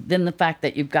instability. Then the fact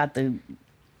that you've got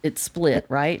it split,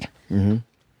 right? Mm-hmm.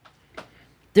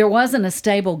 There wasn't a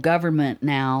stable government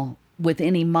now with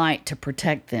any might to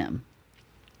protect them.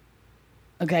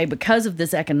 Okay, because of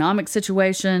this economic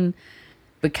situation,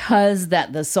 because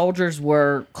that the soldiers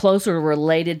were closer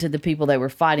related to the people they were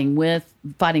fighting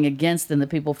against than the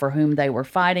people for whom they were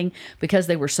fighting, because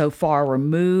they were so far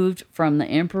removed from the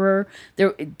emperor,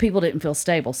 people didn't feel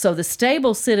stable. So the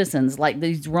stable citizens, like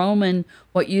these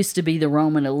what used to be the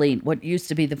Roman elite, what used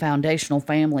to be the foundational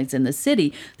families in the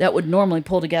city that would normally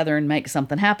pull together and make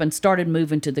something happen, started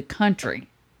moving to the country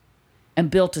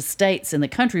and built estates in the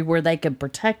country where they could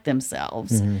protect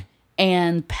themselves. Mm-hmm.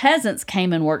 And peasants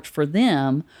came and worked for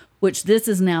them, which this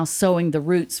is now sowing the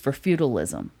roots for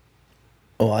feudalism.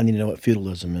 Oh, I need to know what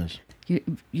feudalism is.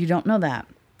 You don't know that.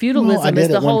 Feudalism is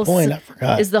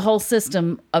the whole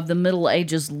system of the Middle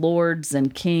Ages lords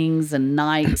and kings and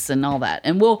knights and all that.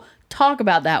 And we'll talk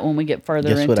about that when we get further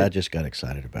into... Guess what I just got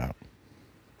excited about?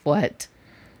 What?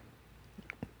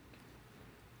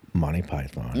 Monty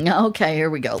Python. Okay, here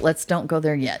we go. Don't go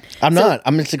there yet. I'm not.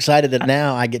 I'm just excited that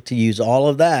now I get to use all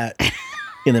of that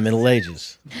in the Middle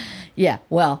Ages. Yeah,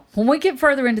 well, when we get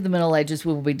further into the Middle Ages,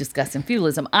 we will be discussing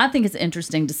feudalism. I think it's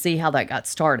interesting to see how that got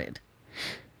started.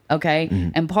 Okay? Mm-hmm.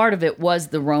 And part of it was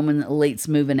the Roman elites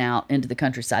moving out into the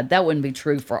countryside. That wouldn't be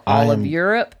true for all of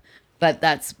Europe, But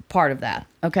that's part of that.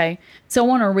 Okay. So I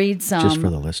want to read some. Just for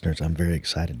the listeners, I'm very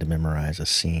excited to memorize a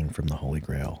scene from the Holy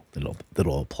Grail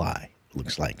that'll apply.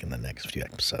 Looks like in the next few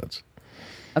episodes.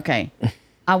 Okay.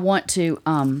 I want to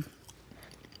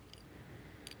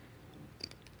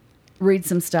read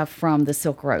some stuff from the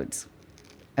Silk Roads.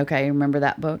 Okay, remember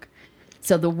that book?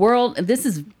 So the world, this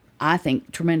is, I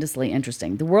think, tremendously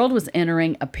interesting. The world was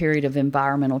entering a period of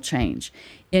environmental change.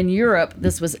 In Europe,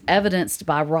 this was evidenced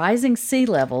by rising sea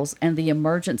levels and the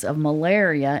emergence of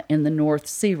malaria in the North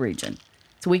Sea region.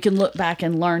 So we can look back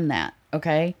and learn that,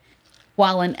 okay?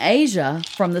 While in Asia,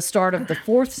 from the start of the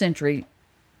 4th century,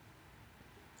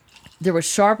 there was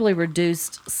sharply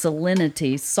reduced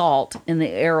salinity, salt, in the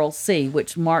Aral Sea,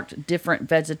 which marked different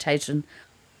vegetation.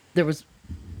 There was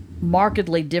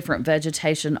markedly different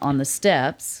vegetation on the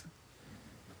steppes.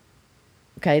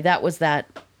 Okay, that was that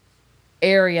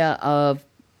area of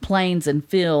plains and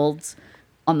fields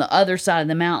on the other side of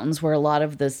the mountains where a lot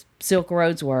of the Silk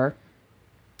Roads were.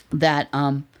 That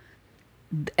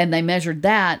and they measured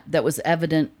that was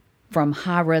evident from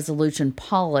high-resolution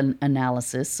pollen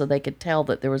analysis, so they could tell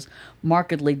that there was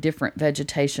markedly different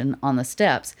vegetation on the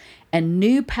steppes. And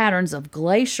new patterns of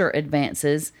glacier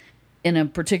advances in a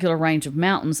particular range of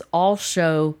mountains all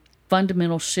show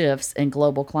fundamental shifts in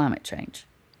global climate change.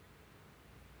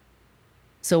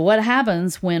 So what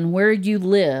happens when where you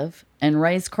live and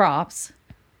raise crops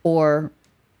or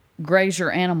graze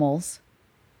your animals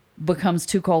becomes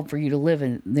too cold for you to live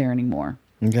in there anymore?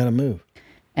 You got to move.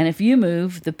 And if you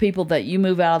move, the people that you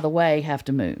move out of the way have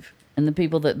to move. And the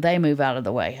people that they move out of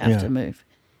the way have to move.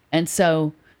 And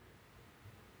so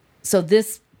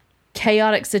this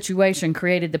chaotic situation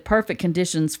created the perfect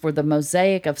conditions for the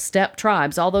mosaic of steppe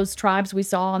tribes, all those tribes we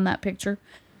saw in that picture,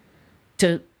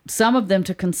 to some of them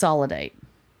to consolidate.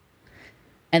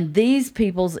 And these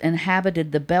peoples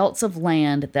inhabited the belts of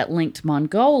land that linked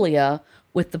Mongolia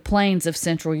with the plains of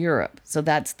Central Europe. So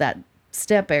that's that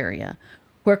steppe area,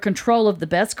 where control of the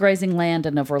best grazing land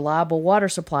and of reliable water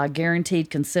supply guaranteed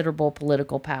considerable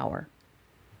political power.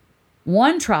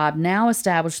 One tribe now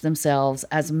established themselves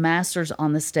as masters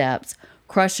on the steppes,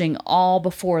 crushing all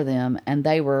before them, and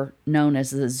they were known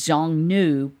as the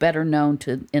Xiongnu, better known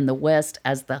in the West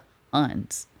as the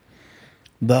Huns.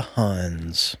 The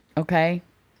Huns. Okay?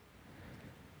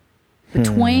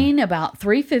 Between about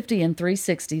 350 and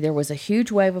 360, there was a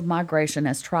huge wave of migration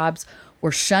as tribes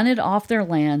were shunted off their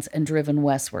lands and driven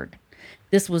westward.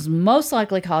 This was most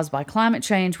likely caused by climate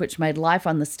change, which made life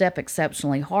on the steppe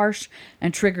exceptionally harsh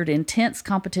and triggered intense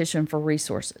competition for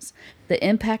resources. The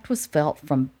impact was felt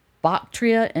from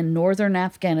Bactria in northern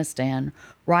Afghanistan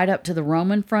right up to the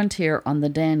Roman frontier on the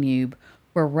Danube,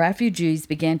 where refugees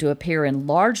began to appear in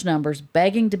large numbers,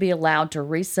 begging to be allowed to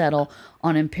resettle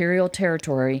on imperial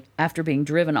territory after being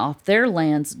driven off their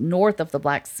lands north of the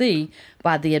Black Sea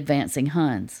by the advancing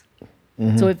Huns.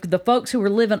 Mm-hmm. So if the folks who were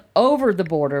living over the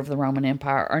border of the Roman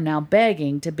Empire are now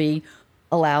begging to be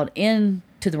allowed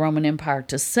into the Roman Empire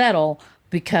to settle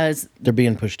because they're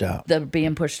being pushed out.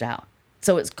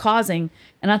 So it's causing,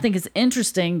 and I think it's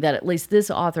interesting that at least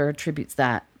this author attributes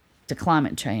that to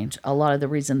climate change, a lot of the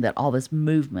reason that all this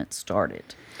movement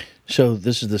started. So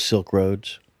this is the Silk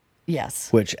Roads?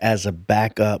 Yes. Which, as a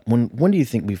backup, when do you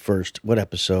think what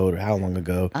episode or how long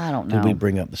ago I don't know. did we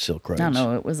bring up the Silk Roads? I don't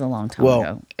know. It was a long time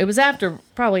ago. It was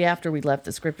probably after we left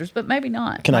the scriptures, but maybe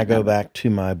not. Can I go back to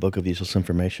my book of useless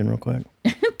information real quick?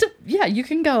 Yeah, you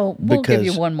can go. We'll give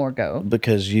you one more go.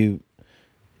 Because you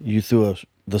threw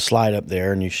the slide up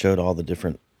there and you showed all the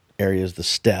different areas, the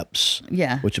steppes,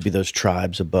 which would be those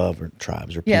tribes above, or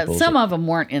tribes or peoples. Yeah, some of them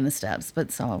weren't in the steppes,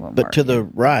 but some of them were. But to the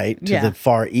right, to the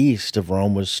far east of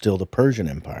Rome, was still the Persian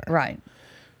Empire. Right.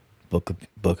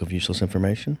 Book of useless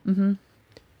information. Mm-hmm.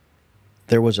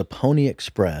 There was a pony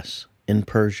express in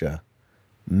Persia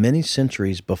many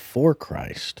centuries before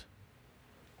Christ.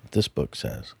 This book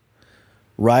says.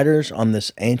 Riders on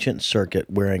this ancient circuit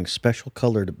wearing special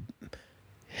colored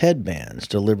headbands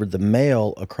delivered the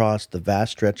mail across the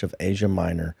vast stretch of Asia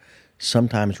Minor,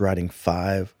 sometimes riding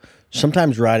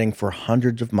for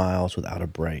hundreds of miles without a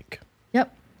break.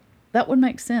 Yep. That would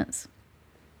make sense.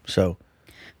 So,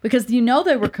 because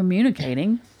they were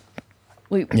communicating.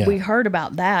 We heard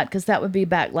about that because that would be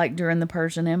back like during the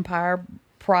Persian Empire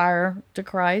prior to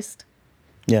Christ.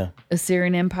 Yeah.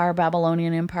 Assyrian Empire,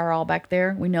 Babylonian Empire, all back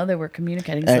there. We know they were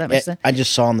communicating. So that makes sense. I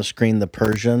just saw on the screen the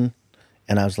Persian.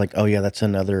 And I was like, oh, yeah, that's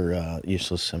another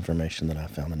useless information that I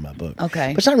found in my book. Okay.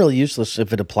 But it's not really useless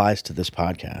if it applies to this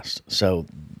podcast. So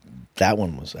that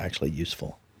one was actually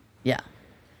useful. Yeah.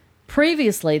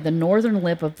 Previously, the northern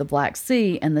lip of the Black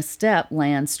Sea and the steppe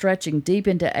land stretching deep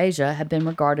into Asia had been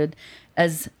regarded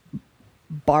as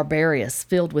barbarous,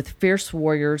 filled with fierce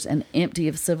warriors and empty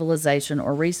of civilization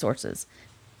or resources.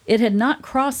 It had not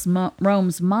crossed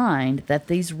Rome's mind that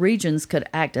these regions could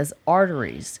act as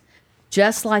arteries,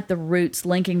 just like the routes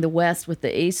linking the West with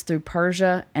the East through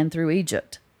Persia and through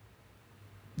Egypt.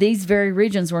 These very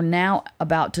regions were now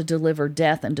about to deliver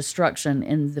death and destruction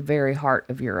in the very heart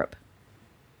of Europe.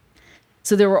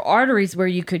 So there were arteries where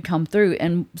you could come through,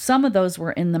 and some of those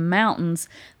were in the mountains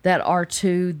that are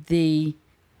to the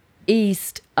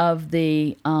east of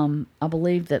the, I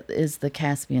believe that is the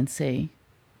Caspian Sea.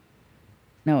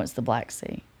 No, it's the Black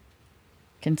Sea.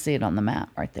 Can see it on the map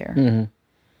right there.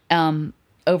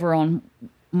 Over on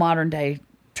modern day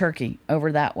Turkey,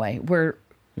 over that way, where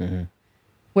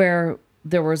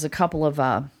there was a couple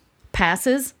of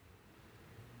passes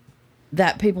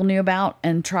that people knew about,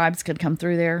 and tribes could come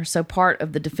through there. So part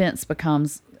of the defense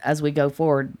becomes, as we go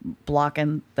forward,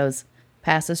 blocking those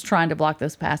passes, trying to block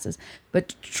those passes.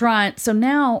 So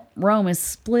now Rome is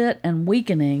split and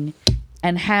weakening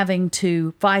and having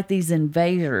to fight these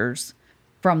invaders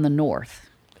from the north.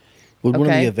 Would one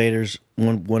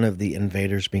of the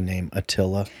invaders be named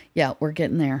Attila? Yeah, we're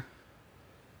getting there.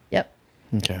 Yep.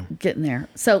 Okay. Getting there.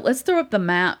 So let's throw up the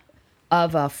map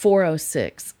of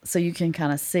 406 so you can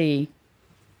kind of see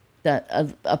that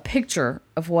a picture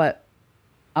of what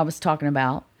I was talking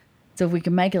about. So if we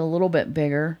can make it a little bit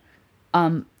bigger,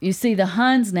 you see the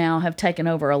Huns now have taken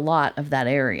over a lot of that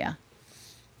area.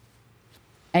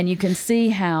 And you can see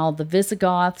how the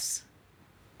Visigoths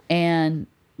and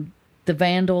the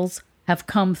Vandals have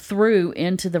come through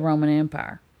into the Roman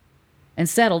Empire and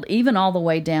settled even all the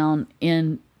way down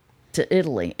into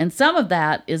Italy. And some of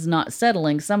that is not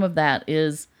settling. Some of that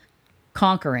is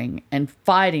conquering and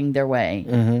fighting their way.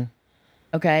 Mm-hmm.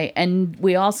 Okay. And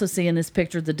we also see in this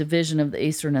picture the division of the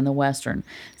Eastern and the Western.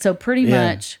 So pretty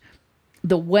much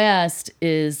the West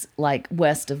is like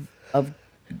west of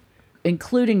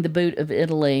including the boot of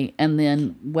Italy, and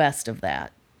then west of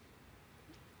that.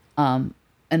 And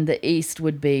the East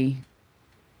would be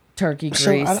Turkey, Greece,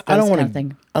 so I don't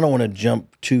want to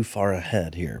jump too far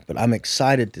ahead here, but I'm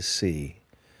excited to see,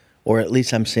 or at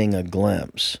least I'm seeing a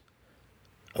glimpse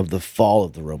of the fall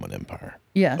of the Roman Empire.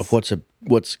 Yes. Of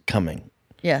what's coming.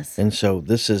 Yes. And so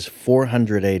this is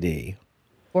 400 AD.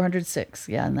 406,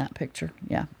 yeah, in that picture,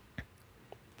 yeah.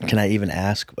 Can I even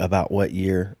ask about what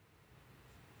year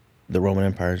the Roman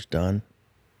Empire is done?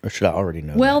 Or should I already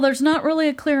know that? There's not really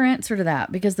a clear answer to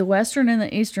that because the Western and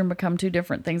the Eastern become two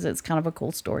different things. It's kind of a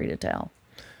cool story to tell.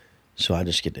 So I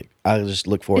just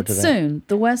look forward to that. It's soon.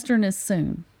 The Western is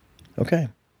soon. Okay.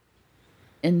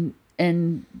 And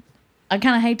I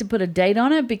kind of hate to put a date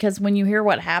on it because when you hear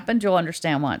what happened, you'll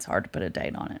understand why it's hard to put a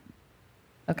date on it.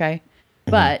 Okay?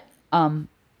 But,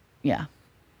 yeah.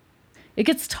 It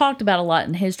gets talked about a lot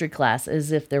in history class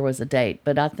as if there was a date,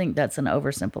 but I think that's an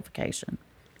oversimplification.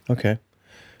 Okay.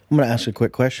 I'm going to ask a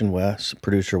quick question, Wes.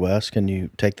 Producer Wes, can you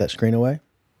take that screen away?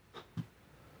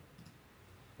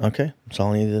 Okay. That's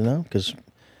all I needed to know because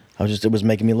it was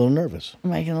making me a little nervous.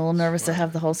 Making a little nervous to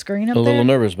have the whole screen up there? A there? little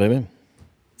nervous, baby.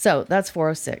 So that's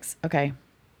 406. Okay.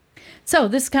 So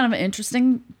this is kind of an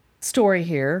interesting story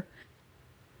here.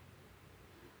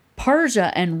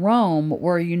 Persia and Rome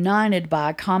were united by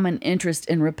a common interest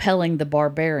in repelling the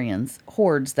barbarians,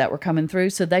 hordes that were coming through,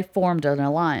 so they formed an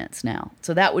alliance now.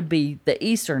 So that would be the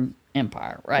Eastern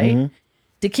Empire, right? Mm-hmm.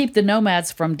 To keep the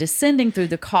nomads from descending through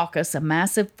the Caucasus, a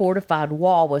massive fortified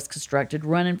wall was constructed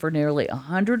running for nearly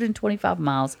 125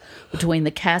 miles between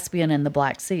the Caspian and the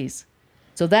Black Seas.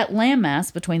 So that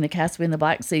landmass between the Caspian and the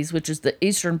Black Seas, which is the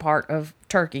eastern part of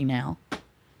Turkey now,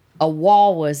 a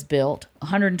wall was built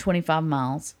 125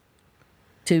 miles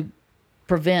to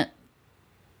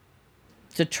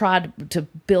try to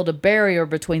build a barrier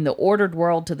between the ordered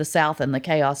world to the south and the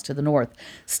chaos to the north.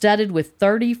 Studded with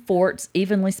 30 forts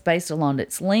evenly spaced along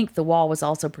its length, the wall was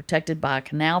also protected by a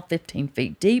canal 15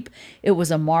 feet deep. It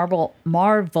was a marvel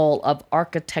of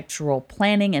architectural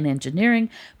planning and engineering,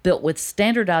 built with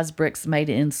standardized bricks made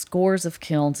in scores of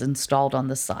kilns installed on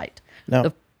the site.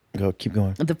 Now, keep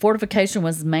going. The fortification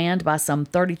was manned by some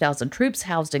 30,000 troops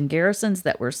housed in garrisons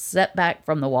that were set back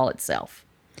from the wall itself.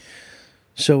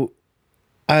 So,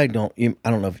 I don't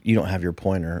know if you don't have your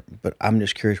pointer, but I'm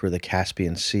just curious where the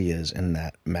Caspian Sea is in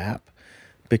that map,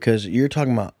 because you're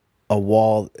talking about a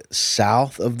wall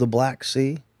south of the Black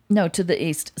Sea. No, to the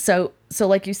east. So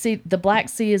like you see, the Black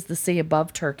Sea is the sea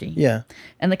above Turkey. Yeah.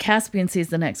 And the Caspian Sea is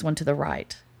the next one to the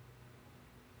right.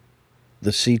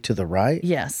 The sea to the right?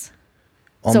 Yes.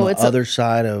 On the other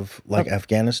side of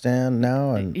Afghanistan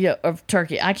now? Of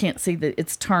Turkey. I can't see that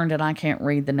it's turned and I can't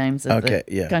read the names of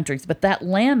the countries. But that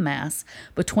landmass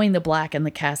between the Black and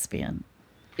the Caspian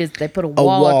is they put a A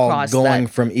wall, wall across going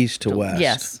that. from east to west.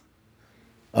 Yes.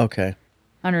 Okay.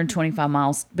 125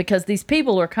 miles, because these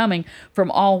people are coming from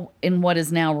all in what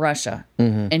is now Russia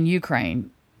and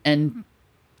Ukraine and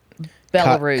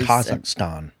Belarus. and-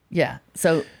 Kazakhstan. yeah.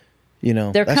 So You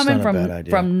know, they're that's coming not a bad idea.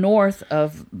 from north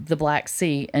of the Black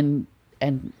Sea and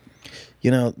You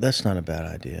know, that's not a bad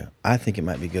idea. I think it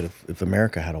might be good if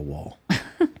America had a wall.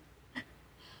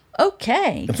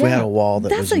 okay. If we had a wall that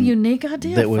that's was a unique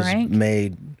idea, that was Frank.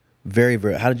 made very,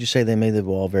 very. How did you say they made the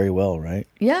wall very well? Right.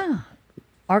 Yeah.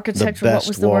 The Architectural. best What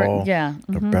was the wall. word? Yeah.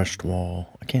 The best wall.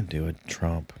 I can't do it.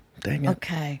 Trump. Dang it.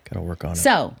 Okay. Got to work on it.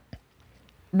 So,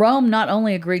 Rome not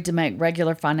only agreed to make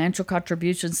regular financial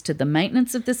contributions to the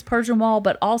maintenance of this Persian wall,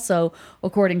 but also,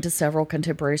 according to several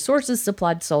contemporary sources,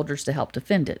 supplied soldiers to help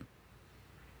defend it.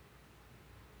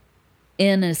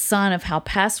 In a sign of how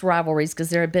past rivalries, because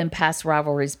there had been past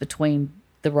rivalries between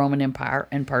the Roman Empire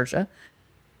and Persia,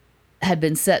 had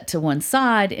been set to one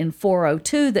side, in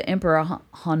 402, the Emperor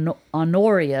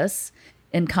Honorius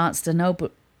in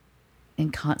Constantinople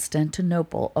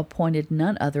appointed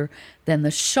none other than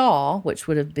the Shah, which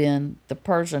would have been the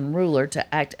Persian ruler,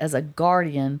 to act as a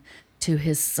guardian to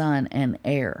his son and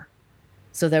heir.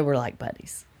 So they were like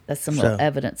buddies. That's some little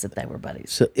evidence that they were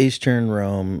buddies. So Eastern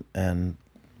Rome and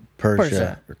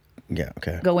Persia. Yeah.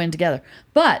 Okay. Go in together.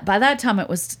 But by that time, it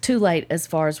was too late as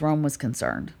far as Rome was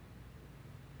concerned.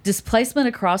 Displacement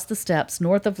across the steppes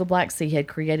north of the Black Sea had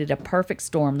created a perfect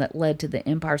storm that led to the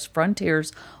empire's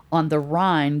frontiers on the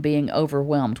Rhine being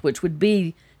overwhelmed, which would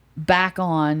be back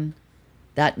on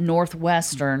that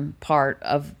northwestern part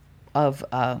of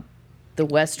the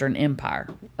Western Empire.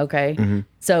 Okay,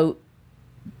 so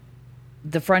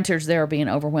the frontiers there are being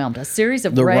overwhelmed. A series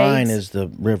of The raids. Rhine is the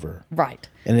river. Right.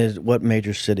 And what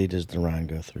major city does the Rhine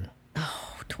go through?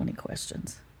 20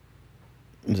 questions.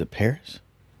 Is it Paris?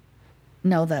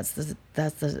 No, that's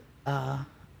the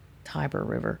Tiber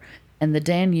River, and the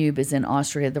Danube is in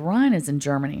Austria. The Rhine is in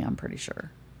Germany, I'm pretty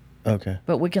sure, Okay.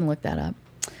 but we can look that up.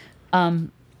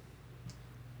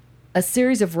 A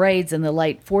series of raids in the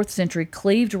late 4th century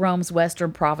cleaved Rome's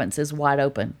western provinces wide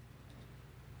open.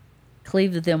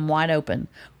 Cleaved them wide open,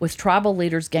 with tribal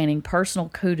leaders gaining personal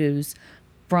kudos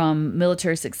from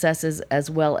military successes as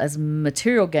well as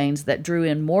material gains that drew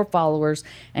in more followers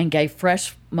and gave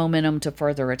fresh momentum to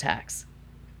further attacks.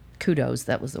 Kudos,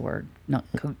 that was the word, not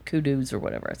kudos or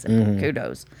whatever I said.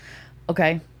 Kudos.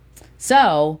 Okay,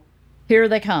 so here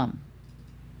they come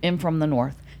in from the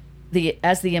north.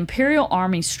 As the imperial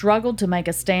army struggled to make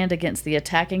a stand against the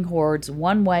attacking hordes,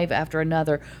 one wave after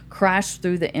another crashed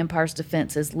through the empire's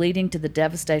defenses, leading to the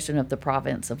devastation of the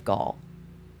province of Gaul,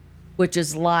 which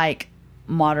is like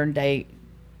modern day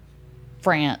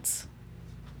France,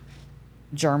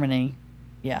 Germany.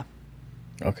 Yeah.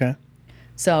 Okay.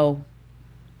 So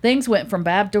things went from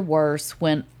bad to worse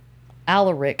when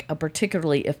Alaric, a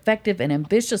particularly effective and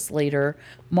ambitious leader,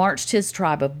 marched his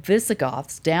tribe of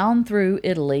Visigoths down through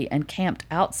Italy and camped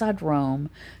outside Rome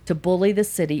to bully the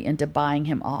city into buying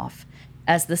him off.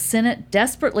 As the Senate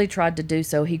desperately tried to do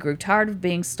so, he grew tired of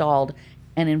being stalled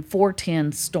and in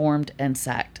 410 stormed and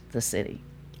sacked the city.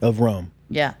 Of Rome.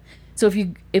 Yeah. So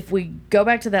if we go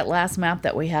back to that last map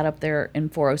that we had up there in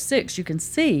 406, you can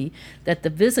see that the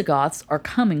Visigoths are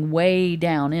coming way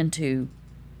down into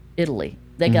Italy.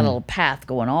 They got a little path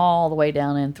going all the way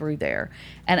down in through there,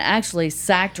 and actually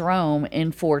sacked Rome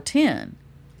in 410.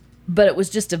 But it was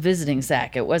just a visiting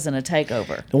sack. It wasn't a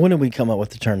takeover. And when did we come up with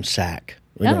the term sack?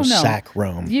 We I don't know. Sack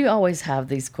Rome. You always have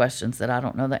these questions that I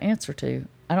don't know the answer to.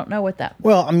 I don't know what that.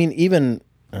 Well, I mean, even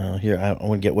here, I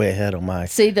want to get way ahead on my.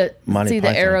 See the Monty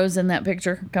Python. arrows in that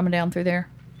picture coming down through there,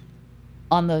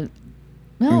 on the.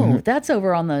 No, that's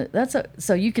over on the.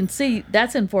 So you can see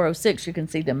that's in 406. You can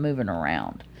see them moving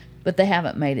around, but they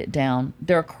haven't made it down.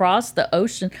 They're across the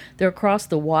ocean. They're across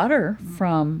the water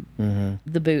from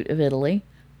the boot of Italy,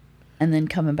 and then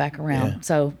coming back around. Yeah.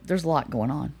 So there's a lot going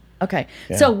on. Okay,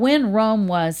 Yeah. so when Rome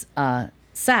was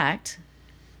sacked,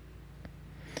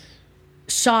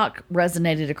 shock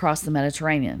resonated across the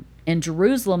Mediterranean. In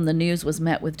Jerusalem, the news was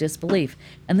met with disbelief.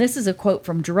 And this is a quote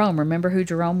from Jerome. Remember who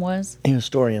Jerome was? A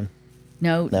historian.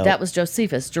 No, No. that was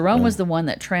Josephus. Jerome was the one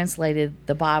that translated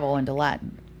the Bible into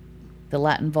Latin, the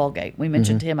Latin Vulgate. We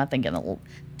mentioned him, I think, in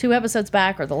 2 episodes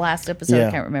back or the last episode. Yeah.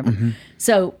 I can't remember.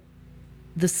 So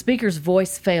the speaker's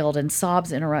voice failed and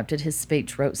sobs interrupted his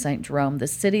speech, wrote St. Jerome. The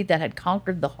city that had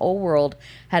conquered the whole world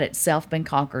had itself been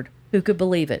conquered. Who could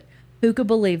believe it? Who could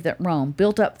believe that Rome,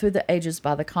 built up through the ages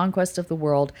by the conquest of the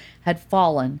world, had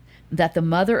fallen, that the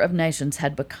mother of nations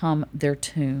had become their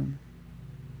tomb?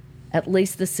 At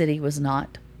least the city was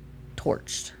not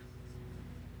torched.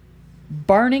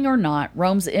 Burning or not,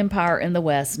 Rome's empire in the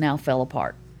west now fell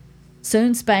apart.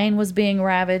 Soon Spain was being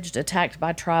ravaged, attacked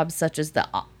by tribes such as the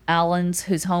Alans,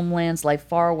 whose homelands lay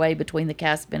far away between the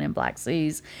Caspian and Black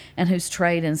Seas, and whose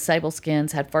trade in sable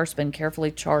skins had first been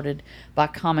carefully charted by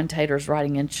commentators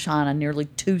writing in China nearly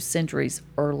 2 centuries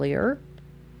earlier.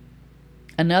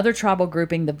 Another tribal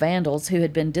grouping, the Vandals, who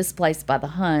had been displaced by the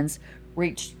Huns,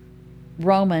 reached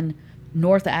Roman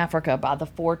North Africa by the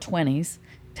 420s,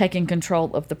 taking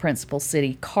control of the principal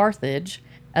city, Carthage,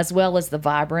 as well as the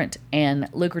vibrant and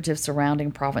lucrative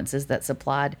surrounding provinces that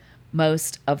supplied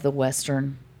most of the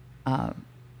western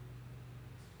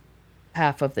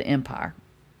half of the empire.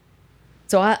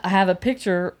 So I have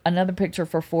another picture of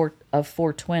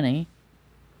 420,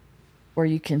 where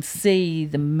you can see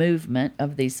the movement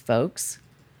of these folks.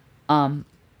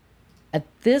 At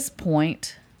this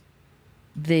point,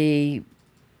 the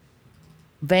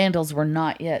Vandals were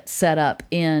not yet set up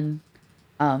in.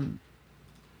 Are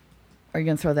you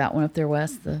going to throw that one up there,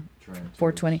 Wes? The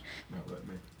 420.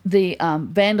 The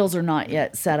Vandals are not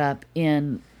yet set up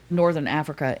in northern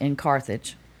Africa in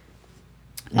Carthage.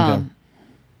 Okay.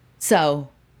 So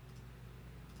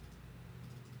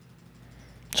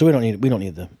we don't need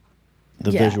the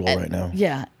visual right now.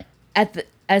 Yeah,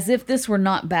 as if this were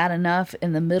not bad enough,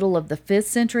 in the middle of the 5th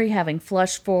century, having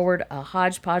flushed forward a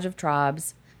hodgepodge of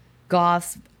tribes,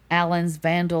 Goths, Alans,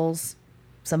 Vandals,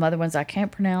 some other ones I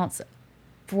can't pronounce,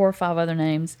 4 or 5 other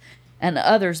names, and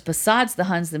others besides the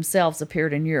Huns themselves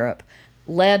appeared in Europe,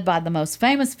 led by the most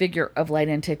famous figure of late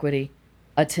antiquity,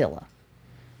 Attila.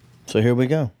 So here we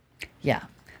go. Yeah.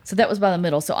 So that was by the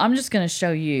middle. So I'm just going to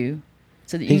show you.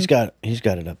 So that He's got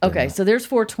it up there. Okay, now. so there's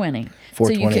 420.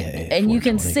 420, You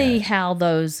can 420, see guys. how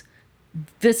those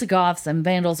Visigoths and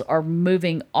Vandals are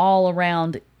moving all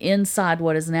around inside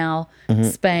what is now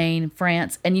Spain,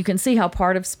 France, and you can see how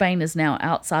part of Spain is now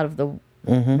outside of the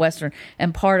Western,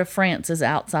 and part of France is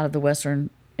outside of the Western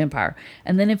Empire.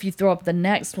 And then if you throw up the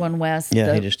next one, West,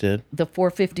 Yeah, he just did. the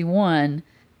 451,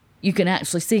 you can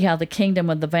actually see how the kingdom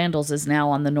of the Vandals is now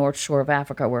on the north shore of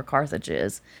Africa where Carthage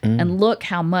is. And look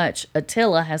how much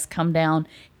Attila has come down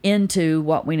into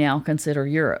what we now consider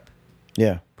Europe,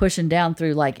 Yeah. pushing down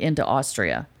through like into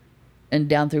Austria and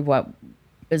down through what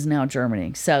is now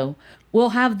Germany. So we'll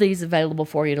have these available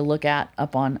for you to look at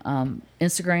up on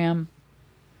Instagram,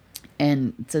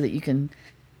 and so that you can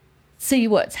see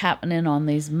what's happening on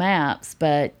these maps.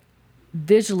 But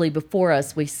visually before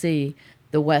us, we see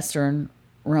the Western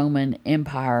Roman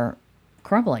Empire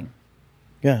crumbling.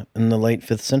 Yeah, in the late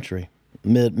 5th century.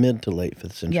 Mid to late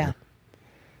 5th century. Yeah.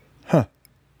 How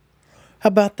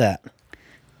about that?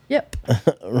 Yep.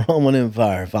 Roman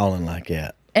Empire falling like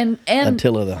that. And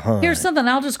Attila the Hun. here's something,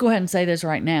 I'll just go ahead and say this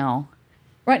right now.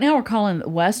 Right now we're calling the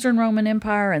Western Roman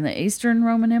Empire and the Eastern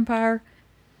Roman Empire.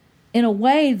 In a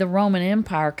way, the Roman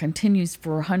Empire continues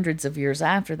for hundreds of years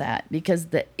after that, because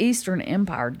the Eastern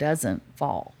Empire doesn't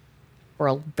fall for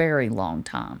a very long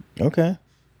time. Okay.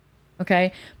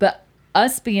 Okay? But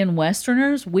us being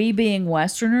Westerners,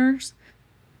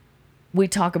 we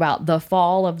talk about the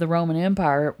fall of the Roman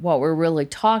Empire. What we're really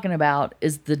talking about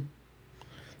is the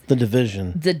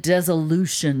division. the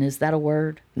dissolution, is that a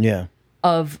word? Yeah.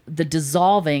 Of the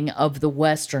dissolving of the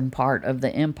western part of the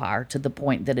empire to the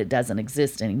point that it doesn't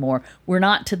exist anymore. We're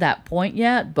not to that point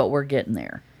yet, but we're getting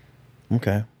there.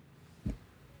 Okay.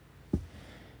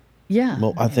 Yeah.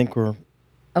 Well, I think we're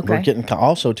Okay. getting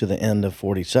also to the end of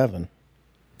 47.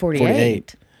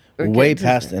 48. We're Way getting to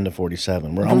past the end of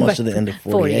 47. We're almost to the end of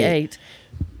 48.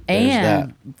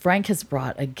 And Frank has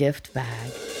brought a gift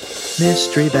bag.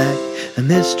 Mystery bag, a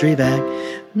mystery bag.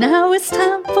 Now it's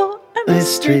time for a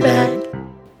mystery bag.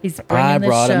 He's bringing I the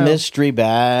brought show. a mystery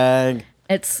bag.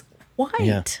 It's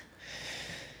white.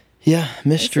 Yeah,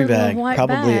 mystery It's a little bag. white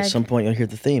Probably bag. at some point you'll hear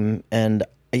the theme. And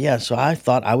yeah, so I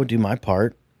thought I would do my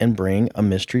part and bring a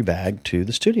mystery bag to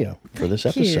the studio for this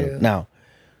Thank episode. you. Now,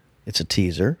 it's a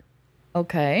teaser.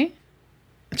 Okay.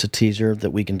 It's a teaser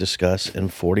that we can discuss in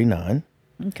 49,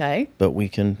 Okay. but we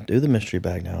can do the mystery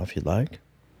bag now if you'd like.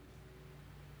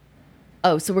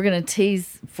 Oh, so we're going to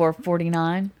tease for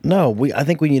 49? No, I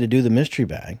think we need to do the mystery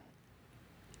bag,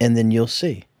 and then you'll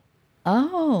see.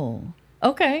 Oh,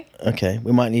 okay. Okay,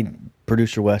 we might need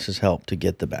producer Wes's help to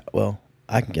get the bag. Well,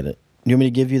 I can get it. You want me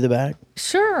to give you the bag?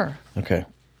 Sure. Okay.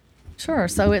 Sure.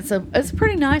 So it's a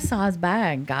pretty nice size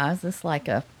bag, guys. It's like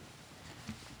a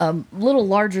little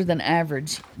larger than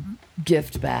average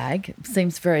gift bag.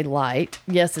 Seems very light.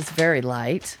 Yes, it's very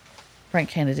light.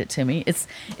 Frank handed it to me. It's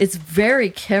very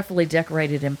carefully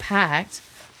decorated and packed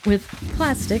with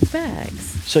plastic bags.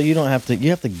 So you don't have to. You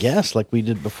have to guess like we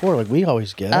did before. Like we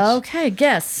always guess. Okay,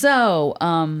 guess. So,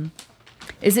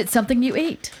 is it something you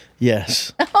eat?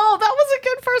 Yes. Oh, that was a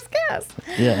good first guess.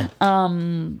 Yeah.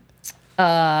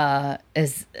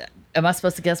 Am I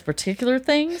supposed to guess particular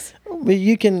things? But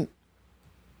you can.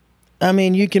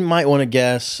 Might want to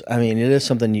guess. I mean, it is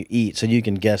something you eat, so you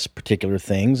can guess particular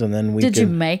things, and then we. Did you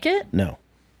make it? No.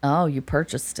 Oh, you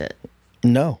purchased it.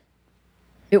 No.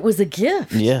 It was a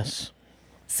gift. Yes.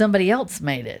 Somebody else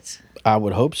made it. I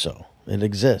would hope so. It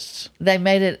exists. They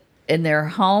made it in their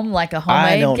home, like a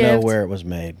homemade I don't know gift? where it was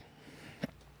made.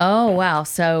 Oh, wow.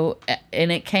 So,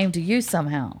 and it came to you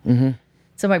somehow. Mm-hmm.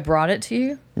 Somebody brought it to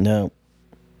you? No.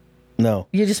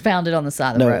 You just found it on the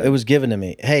side of the road? No, it was given to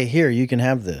me. Hey, here, you can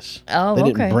have this. Oh, They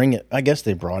okay. didn't bring it. I guess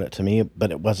they brought it to me,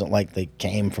 but it wasn't like they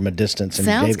came from a distance and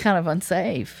Sounds gave it. kind of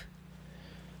unsafe.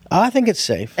 I think it's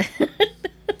safe.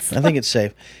 I think it's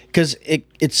safe because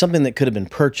it's something that could have been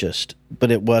purchased,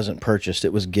 but it wasn't purchased.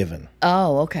 It was given.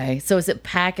 Oh, okay. So is it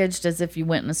packaged as if you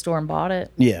went in a store and bought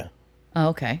it? Yeah. Oh,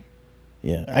 okay.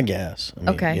 Yeah, I guess. I mean,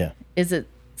 Okay. Yeah. Is it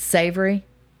savory?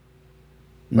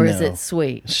 Or is No. it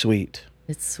sweet? Sweet.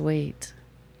 It's sweet.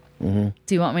 Mm-hmm.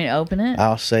 Do you want me to open it?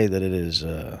 I'll say that it is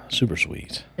super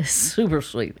sweet. It's super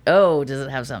sweet. Oh, does it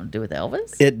have something to do with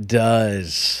Elvis? It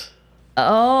does.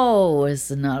 Oh, it's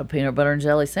not a peanut butter and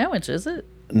jelly sandwich, is it?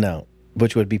 No,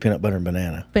 which would be peanut butter and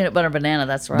banana. Peanut butter banana,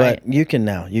 that's right. But you can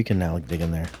now dig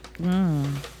in there.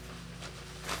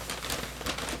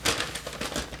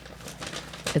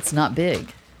 It's not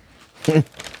big.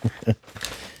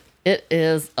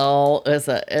 It's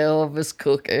a Elvis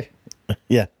cookie.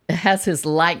 Yeah. It has his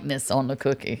likeness on the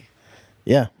cookie.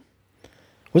 Yeah.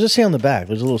 What does it say on the back?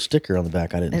 There's a little sticker on the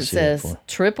back I didn't It see says before.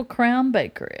 Triple Crown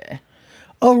Bakery.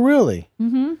 Oh, really?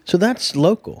 Mm-hmm. So that's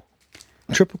local.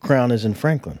 Triple Crown is in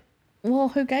Franklin. Well,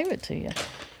 who gave it to you?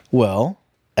 Well,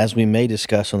 as we may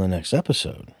discuss on the next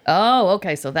episode. Oh,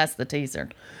 okay. So that's the teaser.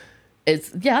 I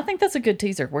think that's a good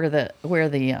teaser where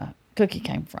the cookie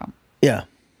came from. Yeah.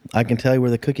 I can tell you where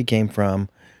the cookie came from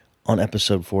on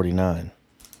episode 49,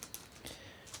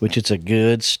 which it's a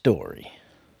good story.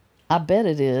 I bet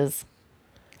it is.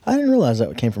 I didn't realize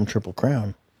that came from Triple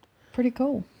Crown. Pretty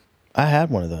cool. I had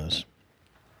one of those.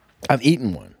 I've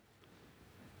eaten one.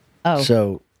 Oh,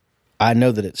 So I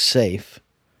know that it's safe.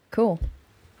 cool.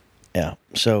 Yeah.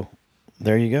 So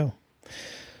there you go.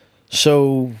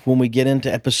 So when we get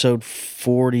into episode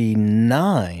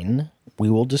 49, we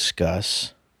will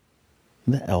discuss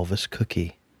the Elvis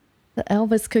cookie. The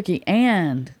Elvis cookie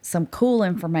and some cool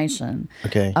information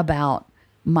Okay. about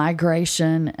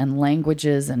migration and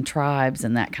languages and tribes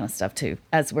and that kind of stuff too,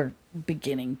 as we're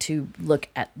beginning to look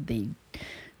at the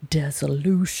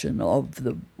dissolution of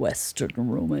the Western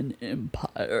Roman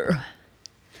Empire.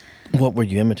 What were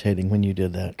you imitating when you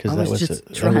did that? Because I was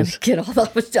just trying to get all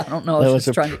that. I don't know. I that was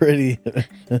was just a pretty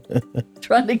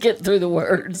trying to get through the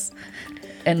words,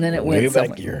 and then it way went back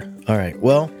somewhere. here. All right.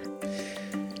 Well,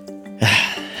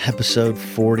 episode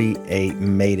 48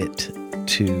 made it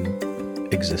to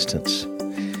existence.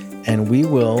 And we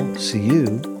will see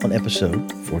you on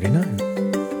episode 49.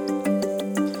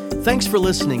 Thanks for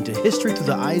listening to History Through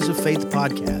the Eyes of Faith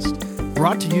podcast,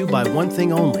 brought to you by One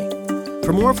Thing Only.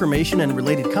 For more information and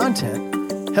related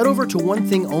content, head over to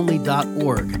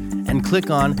onethingonly.org and click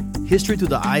on History Through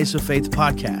the Eyes of Faith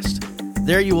podcast.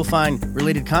 There you will find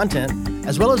related content,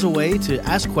 as well as a way to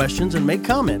ask questions and make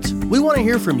comments. We want to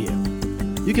hear from you.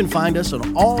 You can find us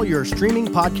on all your streaming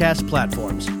podcast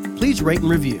platforms. Please rate and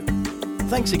review.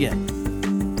 Thanks again.